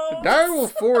direwolf.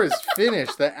 Direwolf 4 is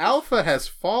finished. The alpha has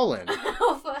fallen.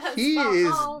 Alpha has He fallen.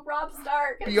 is Oh, Rob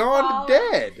Stark has beyond fallen.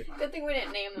 dead. Good thing we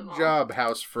didn't name them Good all. job,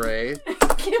 House Frey.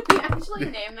 Can we actually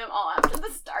name them all after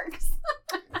the Starks?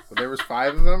 Well, there was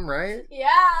 5 of them, right? Yeah.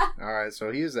 All right,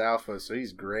 so he's alpha, so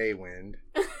he's Grey Wind.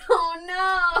 Oh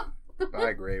no.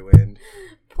 Bye, Grey Wind.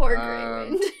 Poor Grey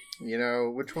Wind. You know,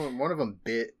 which one? One of them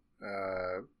bit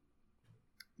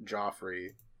Joffrey.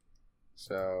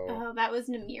 So, Oh, that was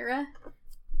Namira.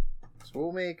 so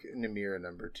we'll make Namira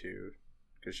number 2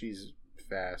 because she's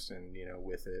fast and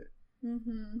with it.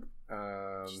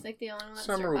 Mm-hmm. She's like the only one that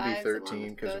Summer will be survives 13 along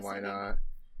with because Ghost, why I think. not?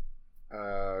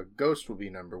 Ghost will be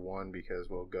number 1 because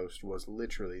Ghost was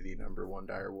literally the number 1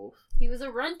 direwolf. He was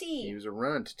a runty. He was a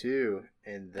runt too,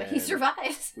 and then But he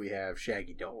survives. we have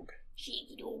Shaggy Dog.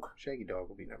 Shaggy Dog. Shaggy Dog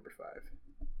will be number 5.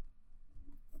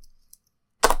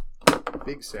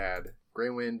 Big sad. Grey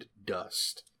Wind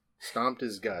dust. Stomped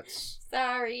his guts.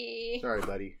 Sorry. Sorry,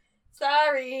 buddy.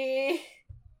 Sorry.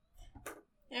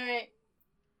 Alright.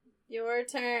 Your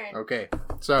turn. Okay,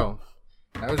 so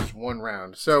that was just one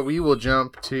round. So we will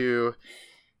jump to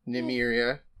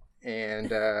Nymeria, and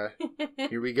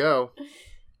here we go.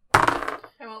 I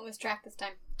won't lose track this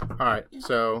time. Alright,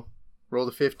 so roll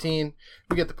the 15.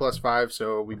 We get the +5,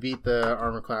 so we beat the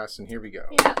armor class, and here we go.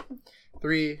 Yeah.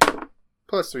 3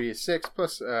 plus 3 is 6,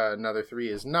 plus another 3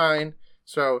 is 9.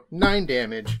 So 9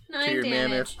 damage to 9 your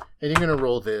damage. mammoth. And you're going to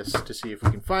roll this to see if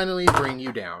we can finally bring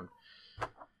you down.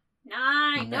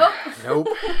 9. Nope. Nope.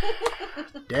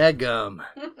 Daggum.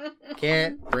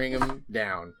 Can't bring him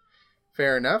down.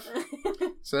 Fair enough.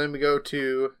 So then we go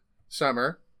to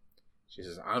Summer. She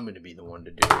says, I'm going to be the one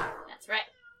to do it. That's right.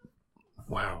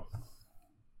 Wow.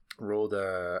 Rolled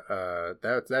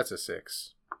that's a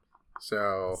 6.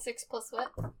 So 6 plus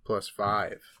what?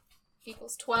 +5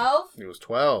 Equals 12. It was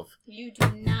 12. You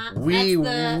do not. We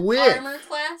That's the whiff. armor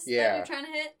class Yeah. that you're trying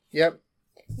to hit? Yep.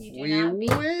 You do We not beat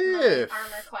whiff. my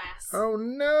armor class. Oh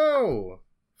no.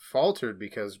 Faltered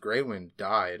because Greywind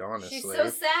died, honestly. She's so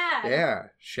sad. Yeah.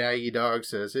 Shaggy Dog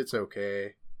says, it's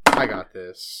okay. I got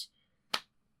this.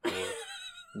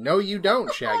 No, you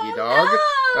don't, Shaggy Dog. No!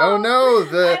 Oh no,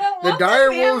 the I don't want dire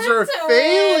the wolves are mammoth to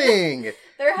failing.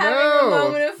 They're having No, a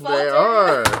moment of falter. they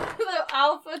are. The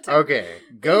alpha took Okay,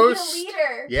 Ghost. the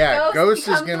leader. Yeah, Ghost is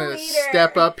becomes gonna the leader.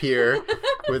 step up here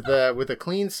with a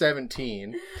clean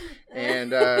 17,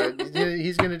 and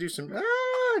he's gonna do some.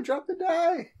 Drop the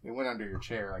die. It went under your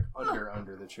chair, like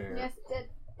under the chair. Yes, it did.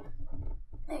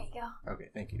 There you go. Okay,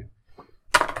 thank you.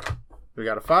 We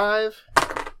got a 5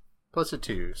 plus a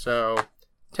 2, so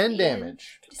 10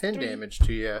 damage. 10 3. damage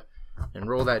to you, and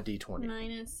roll that d20.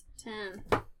 Minus 10.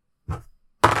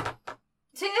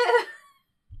 2.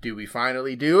 Do we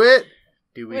finally do it?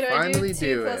 Do we What finally do? 2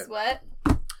 do plus it? what?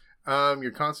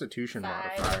 Your Constitution 5,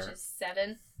 modifier. which is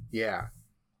 7. Yeah.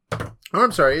 Oh,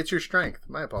 I'm sorry. It's your strength.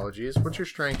 My apologies. What's your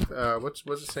strength? What's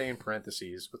it say in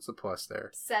parentheses? What's the plus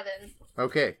there? 7.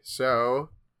 Okay, so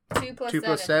 2 plus 2 7.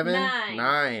 plus 7? 9.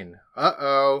 9.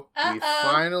 Uh-oh. We Uh-oh.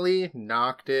 finally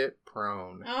knocked it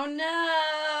prone. Oh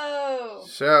no!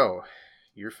 So,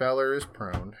 your feller is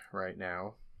prone right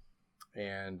now.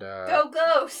 And, Go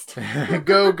Ghost!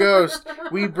 Go Ghost!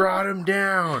 We brought him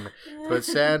down! But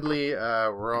sadly,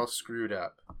 we're all screwed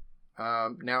up.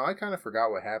 Now, I kind of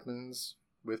forgot what happens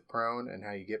with prone and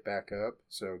how you get back up.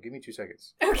 So, give me 2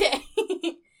 seconds. Okay.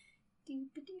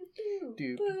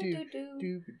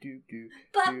 Doop-a-doop.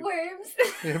 Butt worms.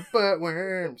 Butt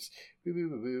worms. Boop,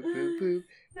 boop, boop, boop, boop.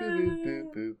 Boop, boop,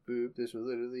 boop, boop, boop. This will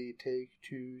literally take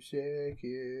 2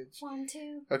 seconds. 1,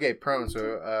 2. Okay, prone.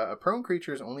 So, a prone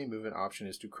creature's only movement option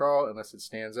is to crawl unless it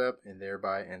stands up and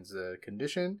thereby ends the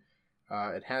condition.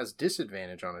 It has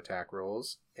disadvantage on attack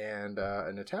rolls, and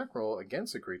an attack roll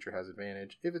against the creature has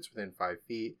advantage if it's within 5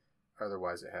 feet.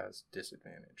 Otherwise, it has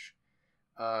disadvantage.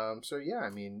 So yeah, I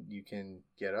mean, you can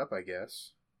get up, I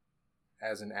guess,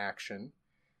 as an action.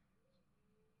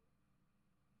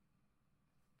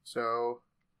 So,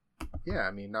 yeah,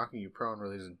 I mean, knocking you prone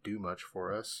really doesn't do much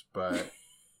for us, but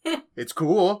it's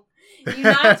cool. You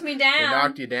knocked me down. It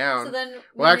knocked you down. So then,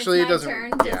 Well, actually, it's it my doesn't-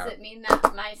 turn, yeah. does it mean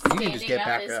that my can standing just get up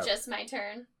back is up. just my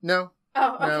turn? No,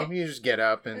 Oh, okay. no, you just get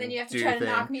up And then you have to do try your to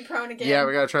thing. knock me prone again. Yeah,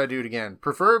 we gotta try to do it again.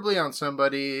 Preferably on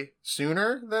somebody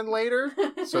sooner than later,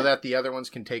 so that the other ones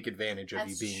can take advantage of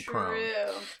That's you being true. prone.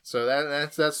 So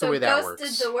that's the So way that Ghost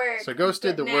works. did the work. So Ghost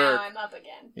did but the now work. I'm up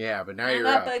again. Yeah, but now I'm you're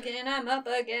up up. again. I'm up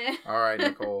again. All right,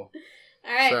 Nicole.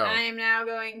 All right, So. I am now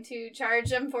going to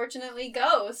charge, unfortunately,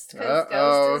 Ghost, because Uh-oh.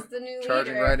 Ghost is the new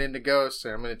Charging leader. right into Ghost,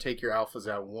 and I'm going to take your alphas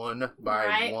out one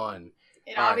by one.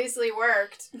 It All right. obviously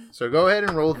worked. So go ahead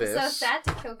and roll I'm this. so sad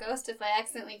to kill Ghost if I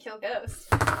accidentally kill Ghost.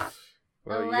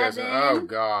 Well, 11. you guys. Oh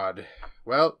God.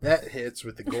 Well, that hits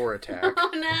with the gore attack.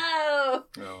 Oh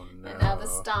no! Oh no. And now the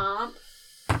stomp.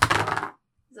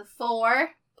 It's a 4.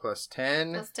 Plus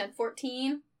 10. Plus 10,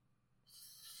 14.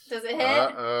 Does it hit?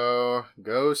 Uh-oh.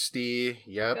 Ghosty.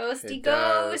 Yep. Ghosty it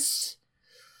ghost. Does.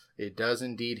 It does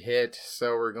indeed hit.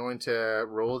 So we're going to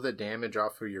roll the damage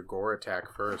off of your gore attack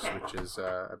first, Okay. which is,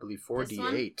 I believe, 4d8. This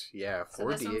one? Yeah, 4d8. So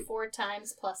this one 4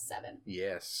 times plus 7.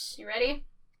 Yes. You ready?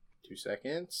 2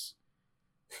 seconds.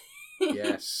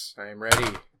 Yes, I am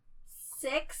ready.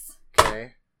 6,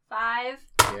 Okay. 5,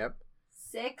 Yep.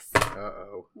 6,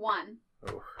 Uh-oh. 1.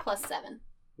 Oh. Plus 7.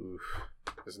 Oof.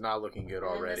 It's not looking good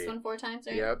And then already. this one 4 times,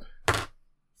 right? Yep.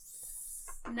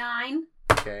 9,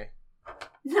 Okay.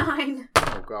 9,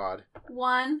 Oh God.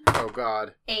 1, Oh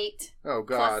God. 8. Oh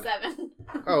God. Plus 7.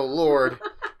 Oh Lord.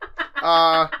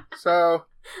 So,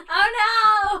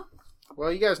 Oh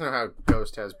well, you guys know how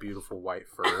Ghost has beautiful white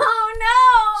fur. no! Oh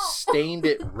no! Stained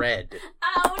it red.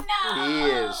 Oh no! He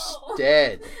is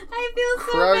dead. I feel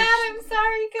so Crushed- bad. I'm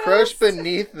sorry, Ghost. Crushed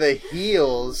beneath the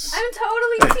heels I'm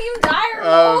totally Team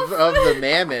Direwolf. of the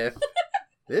mammoth.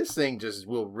 This thing just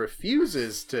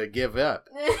refuses to give up.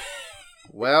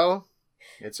 Well,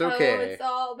 it's okay. Oh, it's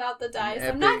all about the dice.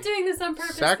 Epic I'm not doing this on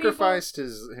purpose. Sacrificed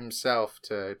himself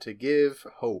to give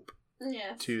hope people.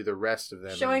 Yes. to the rest of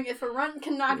them. Showing if a runt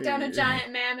can knock down a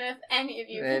giant mammoth, any of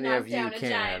you can Any knock of you down can. a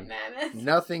giant mammoth.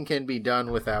 Nothing can be done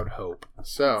without hope.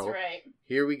 That's So, right.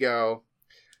 here we go.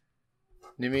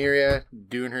 Nymeria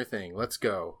doing her thing. Let's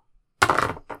go.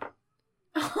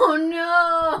 Oh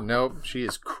no! Nope, she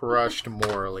is crushed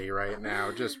morally right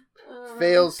now. Just Oh,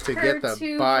 fails to her get the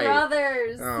two bite.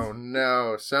 brothers. Oh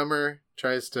no. Summer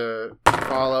tries to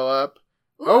follow up.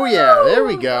 Oh, yeah, there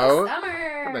we go.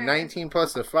 Summer. The 19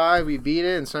 plus the 5, we beat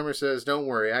it, and Summer says, "Don't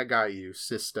worry, I got you,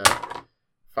 sister."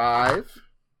 5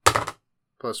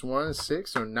 plus 1 is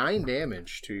 6, so 9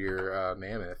 damage to your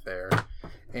mammoth there.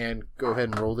 And go ahead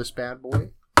and roll this bad boy.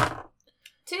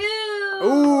 2.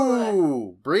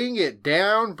 Ooh, bring it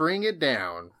down, bring it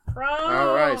down. Prone.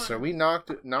 All right, so we knocked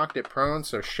it prone.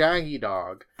 So Shaggy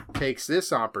Dog takes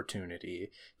this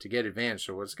opportunity to get advantage.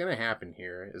 So what's going to happen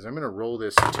here is I'm going to roll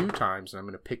this 2 times, and I'm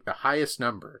going to pick the highest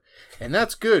number. And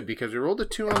that's good because we rolled a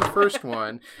 2 on the first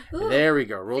one. Ooh, There we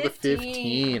go. Rolled 15. a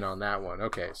 15 on that one.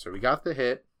 Okay, so we got the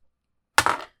hit.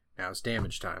 Now it's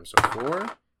damage time. So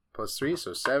 4 plus 3,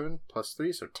 so 7 plus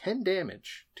 3, so 10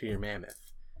 damage to your mammoth.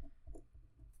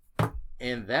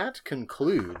 And that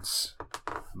concludes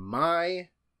my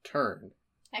turn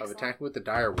of Excellent. attacking with the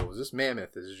dire wolves. This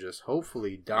mammoth is just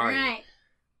hopefully All dying. right.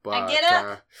 But I get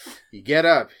up. you get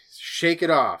up, shake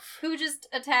it off. Who just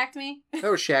attacked me?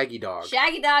 That was Shaggy Dog.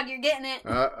 Shaggy Dog, you're getting it.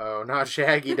 Uh-oh, not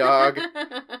Shaggy Dog.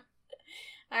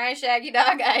 All right, Shaggy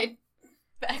Dog, I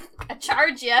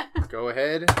charge you. Go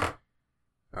ahead.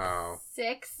 Oh,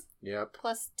 6 yep.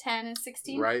 plus 10 is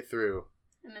 16. Right through.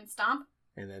 And then stomp.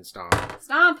 And then stomp.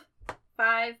 Stomp.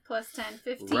 5 plus 10,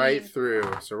 15. Right through.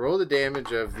 So roll the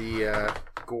damage of the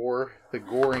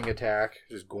goring attack.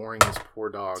 Just goring these poor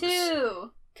dogs.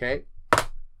 2, Okay.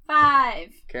 5,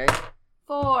 Okay.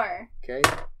 4, Okay.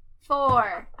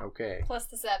 4, Okay. plus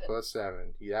the 7. Plus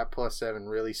 7. Yeah, that plus 7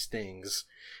 really stings.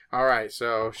 Alright,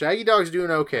 so Shaggy Dog's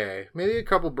doing okay. Maybe a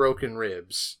couple broken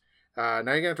ribs. Now you're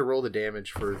going to have to roll the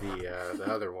damage for the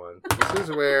other one. This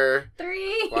is where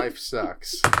 3, life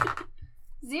sucks.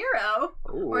 0.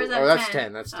 Ooh. Or is that Oh, that's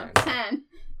 10? 10. That's 10.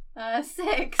 10.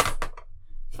 6,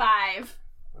 5,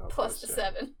 Oh, plus the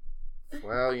 7.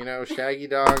 Well, Shaggy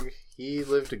Dog, he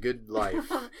lived a good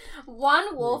life.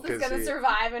 One wolf is Because gonna he-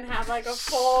 survive and have like a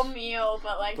full meal,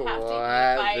 but like have to eat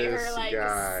What? by This her like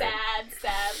guy.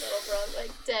 sad little bro,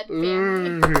 like dead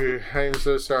family. Ooh, I'm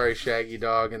so sorry, Shaggy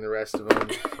Dog and the rest of them.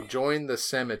 Join the I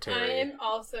cemetery. am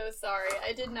also sorry.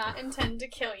 I did not intend to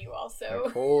kill you. Also,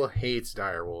 Nicole hates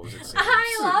direwolves. It seems.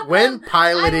 I love when them.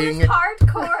 piloting. I was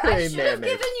hardcore. I a should have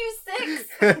mammoth. given you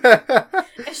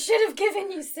 6. I should have given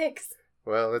you 6.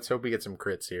 Well, let's hope we get some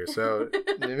crits here. So,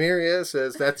 Nymeria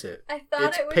says that's it. I thought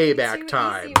It's it would payback be too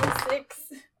time. easy with 6.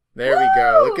 There we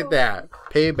go. Look Woo! at that.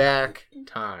 Payback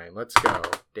time. Let's go.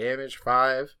 Damage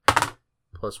 5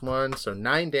 plus 1. So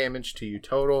 9 damage to you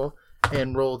total.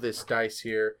 And roll this dice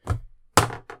here.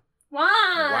 1.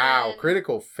 Wow.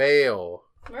 Critical fail.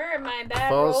 Where are my bad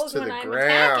Falls rolls to when the I'm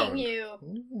ground. attacking you?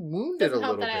 Wounded Doesn't a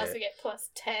help little that I also bit. get plus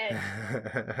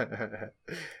 10.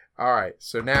 All right.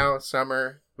 So now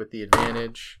Summer with the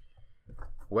advantage.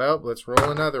 Well, let's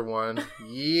roll another one.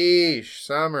 Yeesh,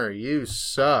 Summer, you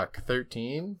suck.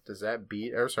 13? Does that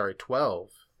beat? Or sorry, 12.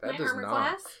 That my does armor not.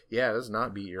 class? Yeah, it does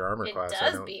not beat your armor It class.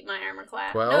 does beat my armor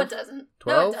class. 12? No, it doesn't.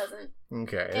 12? No, it doesn't.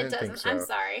 Okay, I It didn't doesn't. think so. I'm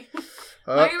sorry.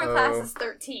 My armor class is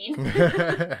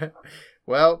 13.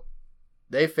 Well,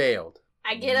 they failed.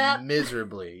 I get up.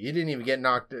 Miserably. You didn't even get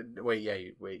knocked. Wait, yeah,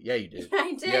 you did.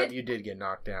 I did. Yep, you did get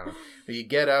knocked down. But you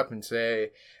get up and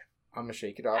say, "I'm gonna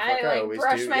shake it off like I always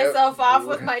brush do." myself off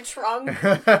with my trunk,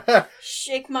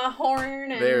 shake my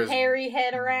horn, and There's hairy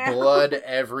head around. Blood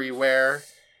everywhere.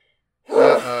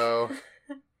 Uh-oh.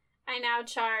 I now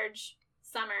charge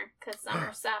Summer, because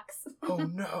Summer sucks. Oh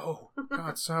no.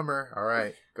 Not Summer. All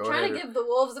right, go ahead. Trying to give the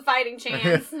wolves a fighting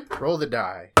chance. Roll the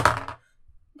die.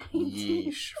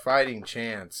 Yeesh. Fighting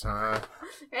chance, huh?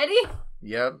 Ready?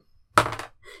 Yep.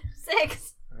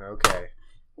 6. Okay.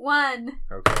 1.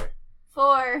 Okay.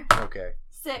 4. Okay.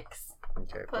 6.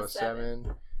 Okay. Plus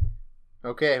 7.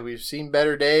 Okay, we've seen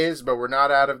better days, but we're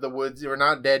not out of the woods. We're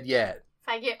not dead yet. If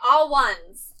I get all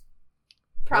ones,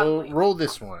 probably. Roll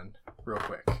this one real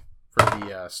quick for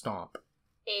the stomp.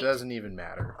 8. Doesn't even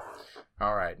matter.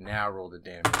 All right, now roll the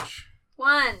damage.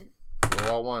 1.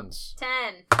 Roll all ones.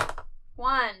 10.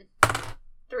 1.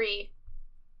 3. Is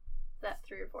that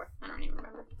 3 or 4? I don't even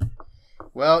remember.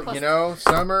 Well, Plus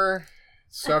Summer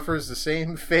suffers the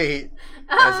same fate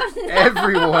Oh, as no.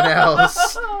 everyone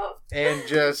else, and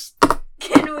just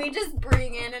Can we just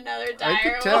bring in another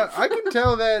dire wolf? I can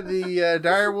tell that the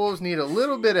dire wolves need a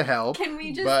little bit of help. Can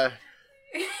we just but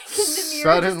can Namira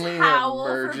suddenly just howl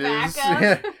emerges for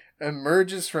backup?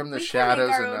 emerges from the We can shadows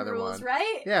make our own another rules, one.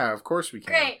 right? Yeah, of course we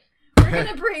can. Great. We're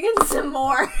gonna bring in some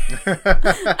more.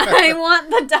 I want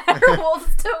the dire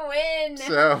wolves to win.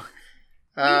 So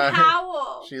we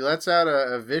howl. she lets out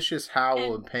a vicious howl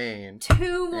And in pain.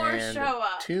 2 more and show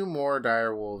up. 2 more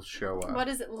dire wolves show up. What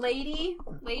is it? Lady,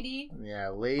 Yeah,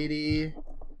 Lady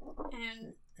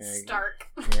and and- Stark.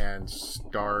 and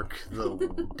Stark,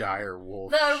 the dire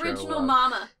wolf. The show original up.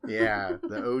 mama. Yeah,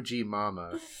 the OG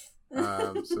mama.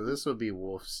 So this will be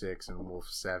Wolf 6 and Wolf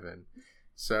 7.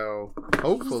 So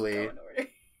hopefully, Just go in order.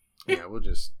 yeah, we'll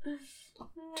just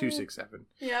 2, 6, 7.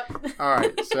 Yep. All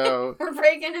right, so We're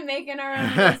breaking and making our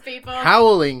own rules, people.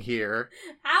 howling here.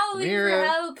 Howling Mira- for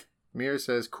help. Mira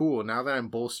says, "Cool. Now that I'm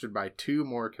bolstered by 2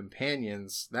 more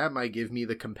companions, that might give me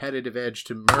the competitive edge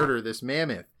to murder this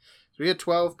mammoth." So we get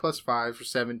 12 plus 5 for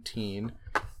 17.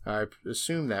 I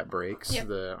assume that breaks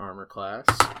the armor class.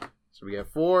 So we get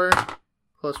 4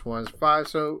 plus 1 is 5,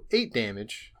 so 8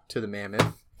 damage to the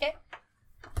mammoth. Okay.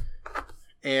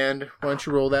 And why don't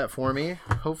you roll that for me?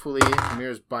 Hopefully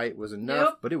Mira's bite was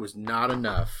enough, but it was not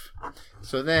enough.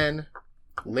 So then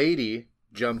Lady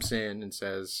jumps in and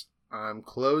says, "I'm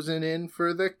closing in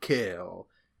for the kill."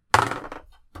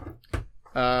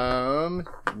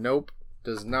 Nope.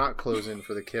 Does not close in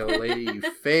for the kill. Lady, you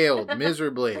failed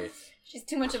miserably. She's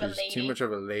too much of a lady. She's too much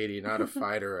of a lady, not a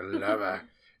fighter, a lover.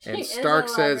 And She is Stark a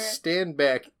says, lover. "Stand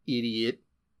back, idiot.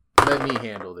 Let me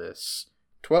handle this."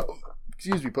 12,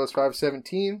 plus 5,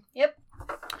 17. Yep.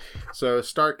 So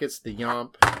Stark gets the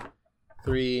yomp.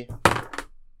 3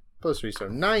 plus 3, so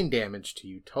 9 damage to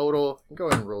you total. Go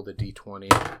ahead and roll the d20.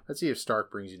 Let's see if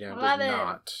Stark brings you down.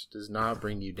 11. Does not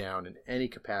bring you down in any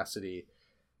capacity.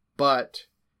 But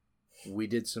we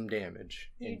did some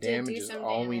damage. You And did damage do is some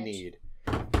all we damage. need.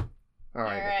 All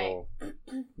right, right. Nicole.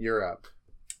 You're up.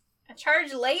 I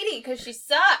charge Lady because she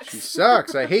sucks. She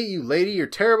sucks. I hate you, lady. You're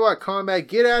terrible at combat.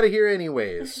 Get out of here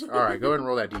anyways. All right, go ahead and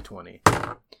roll that d20.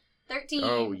 13.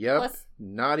 Oh, yep. Plus,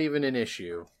 Not even an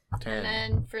issue. 10. and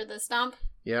then for the stomp.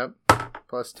 Yep.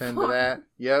 Plus 10 to that.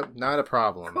 Yep. Not a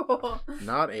problem. Cool.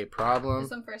 Not a problem.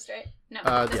 This one first, right?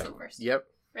 No, this yeah. one first. Yep.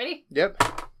 Ready? Yep.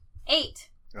 8.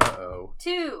 Uh-oh.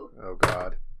 2. Oh,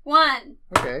 God. 1.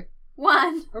 Okay.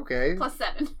 1. Okay. Plus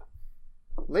 7.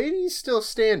 Lady's still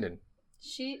standing.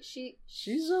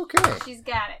 She's okay. She's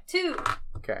got it. 2.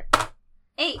 Okay.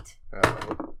 8.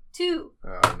 Uh-oh. 2.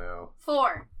 Oh, no.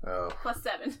 4. Oh. Plus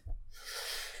 7.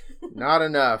 Not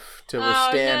enough to Oh,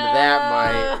 withstand no. that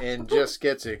might, and just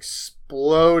gets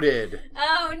exploded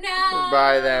Oh no!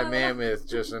 by that mammoth.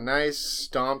 Just a nice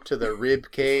stomp to the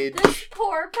rib cage. This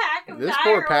poor pack of This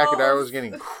poor pack of dire direwolves. was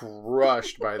getting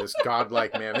crushed by this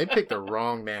godlike mammoth. They picked the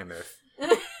wrong mammoth.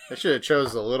 They should have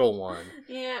chose the little one.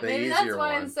 Yeah, The maybe that's easier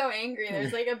why one. I'm so angry.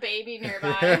 There's like a baby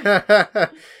nearby.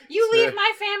 You You leave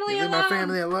my family leave alone. my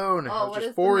family alone. I Oh, was what just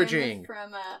is foraging. the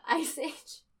mammoth from Ice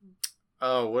Age?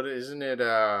 Oh, what isn't it?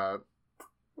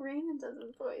 Raymond does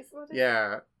his voice.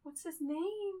 Yeah. What's his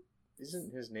name?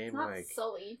 Isn't his name It's not like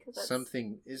Sully. Cause that's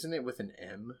something? Isn't it with an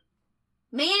M?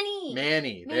 Manny.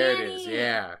 Manny. There it is. Manny.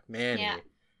 Yeah, Manny. Yeah.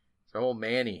 So old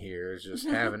Manny here is just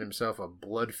having himself a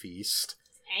blood feast.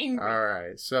 Angry. All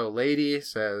right. So Lady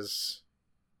says...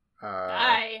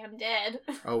 I am dead.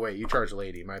 Oh, wait. You charged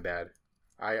Lady. My bad.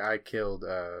 I killed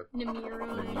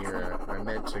Namira. I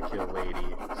meant to kill Lady.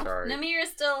 Sorry. Namira's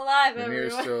still alive,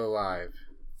 Namira's everyone. still alive.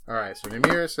 All right. So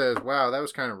Namira says, wow, that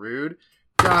was kind of rude.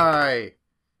 Die.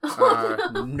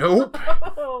 Nope.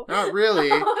 Not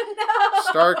really. Oh, no.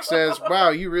 Stark says, wow,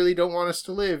 you really don't want us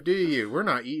to live, do you? We're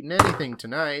not eating anything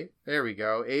tonight. There we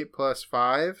go. 8 plus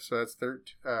 5. So that's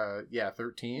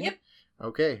 13. Yep.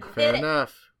 Okay, fair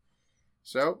enough.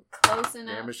 So, Close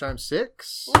enough. damage time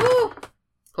 6. Woo!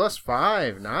 Plus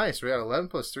 5. Nice. We got 11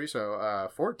 plus 3, so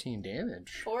 14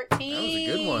 damage. 14. That was a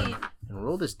good one. And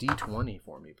roll this d20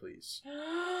 for me, please.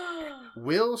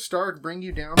 Will Stark bring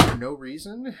you down for no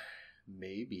reason?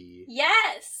 Maybe.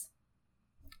 Yes.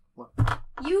 What?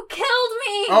 You killed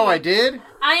me. Oh, I did?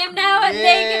 I am now at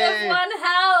Yay. -1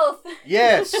 health.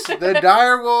 Yes, the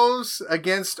direwolves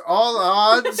against all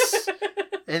odds.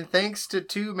 And thanks to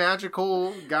 2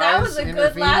 magical guys That was a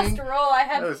good last intervening. roll. I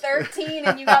had 13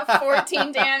 and you got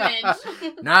 14 damage.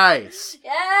 Nice.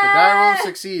 Yeah. The direwolves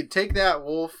succeed. Take that,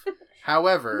 wolf.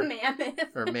 However,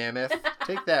 Mammoth. or mammoth.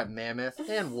 Take that, mammoth.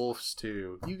 And wolves,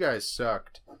 too. You guys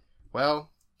sucked.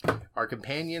 Well, our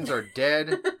companions are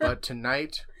dead, but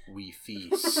tonight we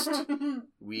feast.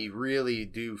 We really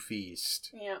do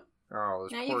feast. Yeah. Oh,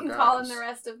 those Now poor you can guys. call in the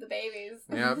rest of the babies.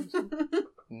 Yep.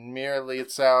 Mira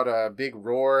lets out a big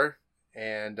roar,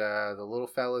 and the little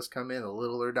fellas come in. The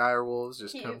littler direwolves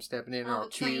just Cute. come stepping in, All all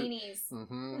the cute. trainees.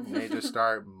 And they just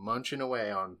start munching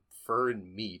away on fur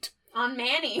and meat. On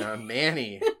Manny.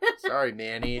 Manny. Sorry,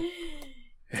 Manny.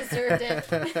 Deserved it.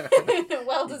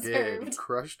 Well He deserved. did.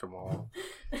 Crushed them all.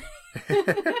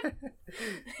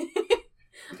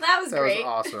 That was great. That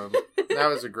was awesome. That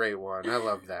was a great one. I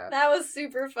love that. That was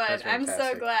super fun. That's I'm so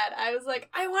fantastic. glad. I was like,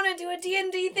 I want to do a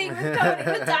D&D thing with Cody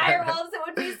with direwolves. It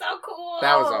would be so cool.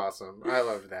 That was awesome. I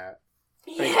loved that.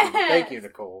 Thank you,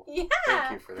 Nicole. Yeah.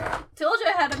 Thank you for that. Told you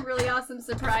I had a really awesome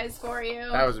surprise for you.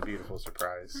 That was a beautiful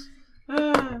surprise.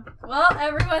 Well,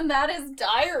 everyone, that is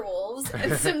direwolves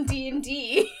and some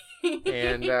D&D.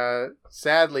 And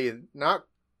sadly, not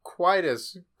quite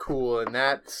as cool in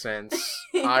that sense,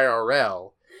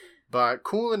 IRL, but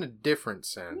cool in a different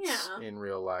sense in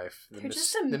real life. They're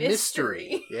just a the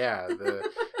mystery. Yeah,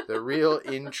 the real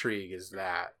intrigue is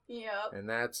that. Yep. And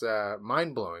that's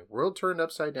mind-blowing. World turned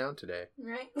upside down today.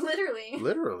 Right? Literally.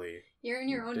 Literally. You're in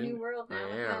your own new world now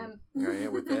I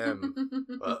am with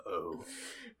them. Uh-oh.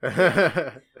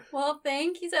 Well,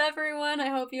 thank you to everyone. I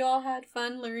hope you all had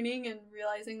fun learning and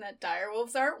realizing that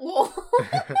direwolves aren't wolves.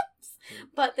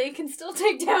 But they can still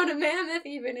take down a mammoth,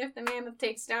 even if the mammoth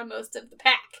takes down most of the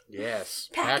pack. Yes.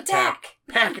 Pack attack!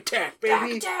 Pack attack,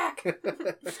 baby! Pack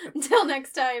attack! Until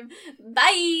next time,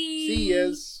 bye! See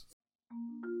yas.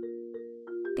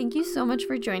 Thank you so much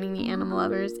for joining me, animal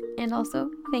lovers, and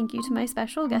also thank you to my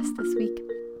special guest this week.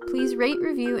 Please rate,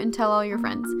 review, and tell all your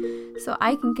friends so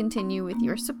I can continue with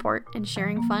your support and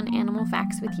sharing fun animal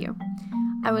facts with you.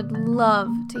 I would love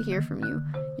to hear from you,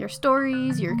 your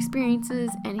stories, your experiences,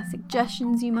 any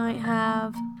suggestions you might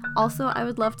have. Also, I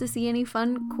would love to see any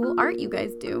fun, cool art you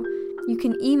guys do. You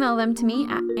can email them to me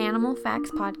at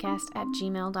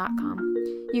animalfactspodcast@gmail.com.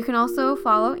 You can also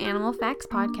follow Animal Facts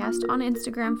Podcast on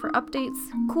Instagram for updates,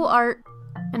 cool art,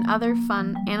 and other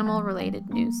fun animal-related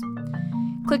news.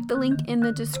 Click the link in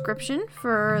the description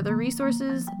for the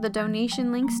resources, the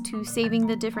donation links to saving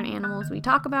the different animals we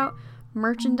talk about,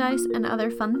 merchandise, and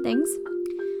other fun things.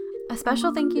 A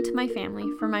special thank you to my family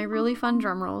for my really fun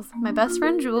drum rolls, my best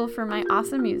friend Jewel for my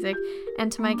awesome music, and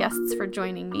to my guests for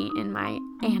joining me in my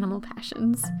animal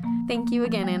passions. Thank you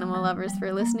again, animal lovers,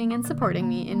 for listening and supporting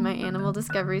me in my animal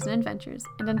discoveries and adventures.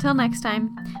 And until next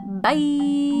time,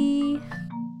 bye!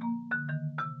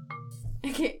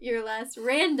 Okay, your last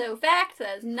rando fact that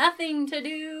has nothing to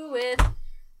do with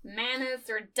mammoths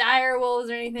or direwolves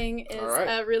or anything is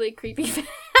a really creepy fact.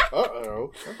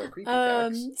 Uh-oh. Not that creepy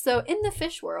facts. So in the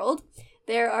fish world,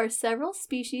 there are several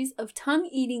species of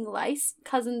tongue-eating lice,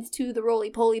 cousins to the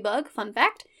roly-poly bug, fun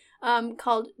fact,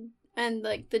 called, and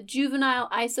like the juvenile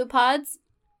isopods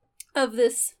of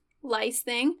this lice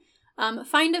thing,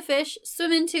 find a fish,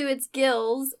 swim into its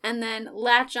gills, and then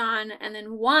latch on, and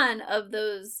then one of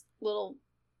those little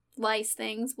lice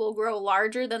things will grow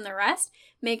larger than the rest,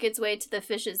 make its way to the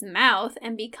fish's mouth,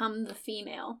 and become the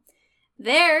female.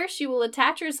 There, she will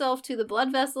attach herself to the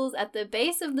blood vessels at the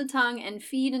base of the tongue and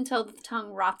feed until the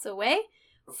tongue rots away.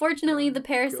 Fortunately, the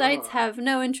parasites have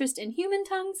no interest in human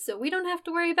tongues, so we don't have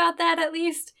to worry about that at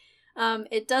least.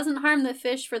 It doesn't harm the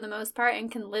fish for the most part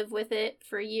and can live with it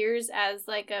for years as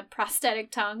like a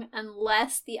prosthetic tongue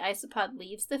unless the isopod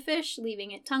leaves the fish,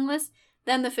 leaving it tongueless,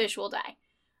 then the fish will die.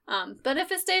 But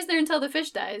if it stays there until the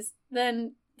fish dies,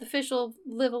 then the fish will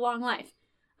live a long life.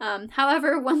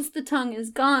 However, once the tongue is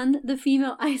gone, the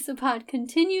female isopod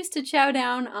continues to chow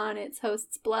down on its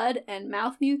host's blood and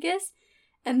mouth mucus,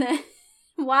 and then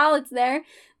while it's there,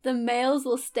 the males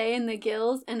will stay in the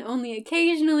gills and only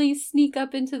occasionally sneak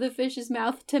up into the fish's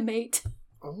mouth to mate.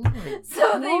 Oh my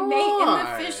So they mate in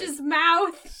the fish's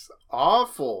mouth. It's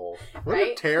awful. What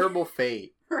a terrible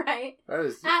fate. Right? That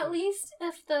is... At least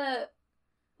if the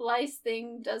lice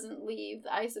thing doesn't leave, the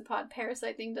isopod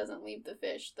parasite thing doesn't leave the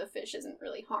fish isn't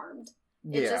really harmed.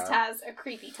 It just has a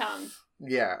creepy tongue.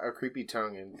 Yeah, a creepy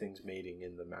tongue and things mating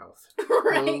in the mouth.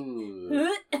 Right.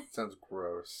 Ooh, sounds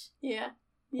gross. Yeah.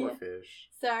 Poor fish.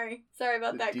 Sorry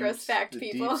about that gross fact,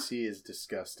 people. The deep sea is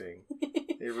disgusting.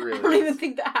 It really I don't even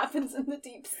think that happens in the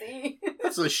deep sea.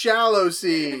 It's a shallow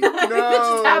sea. No! It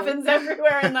just happens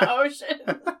everywhere in the ocean.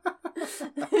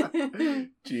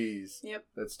 Jeez. Yep.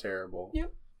 That's terrible.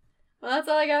 Yep. Well, that's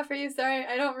all I got for you. Sorry,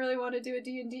 I don't really want to do a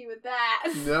D&D with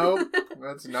that. Nope.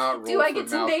 That's not rule Do I get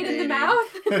to mate in the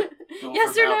mouth? Rule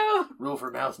yes or no? Rule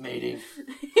for mouth mating.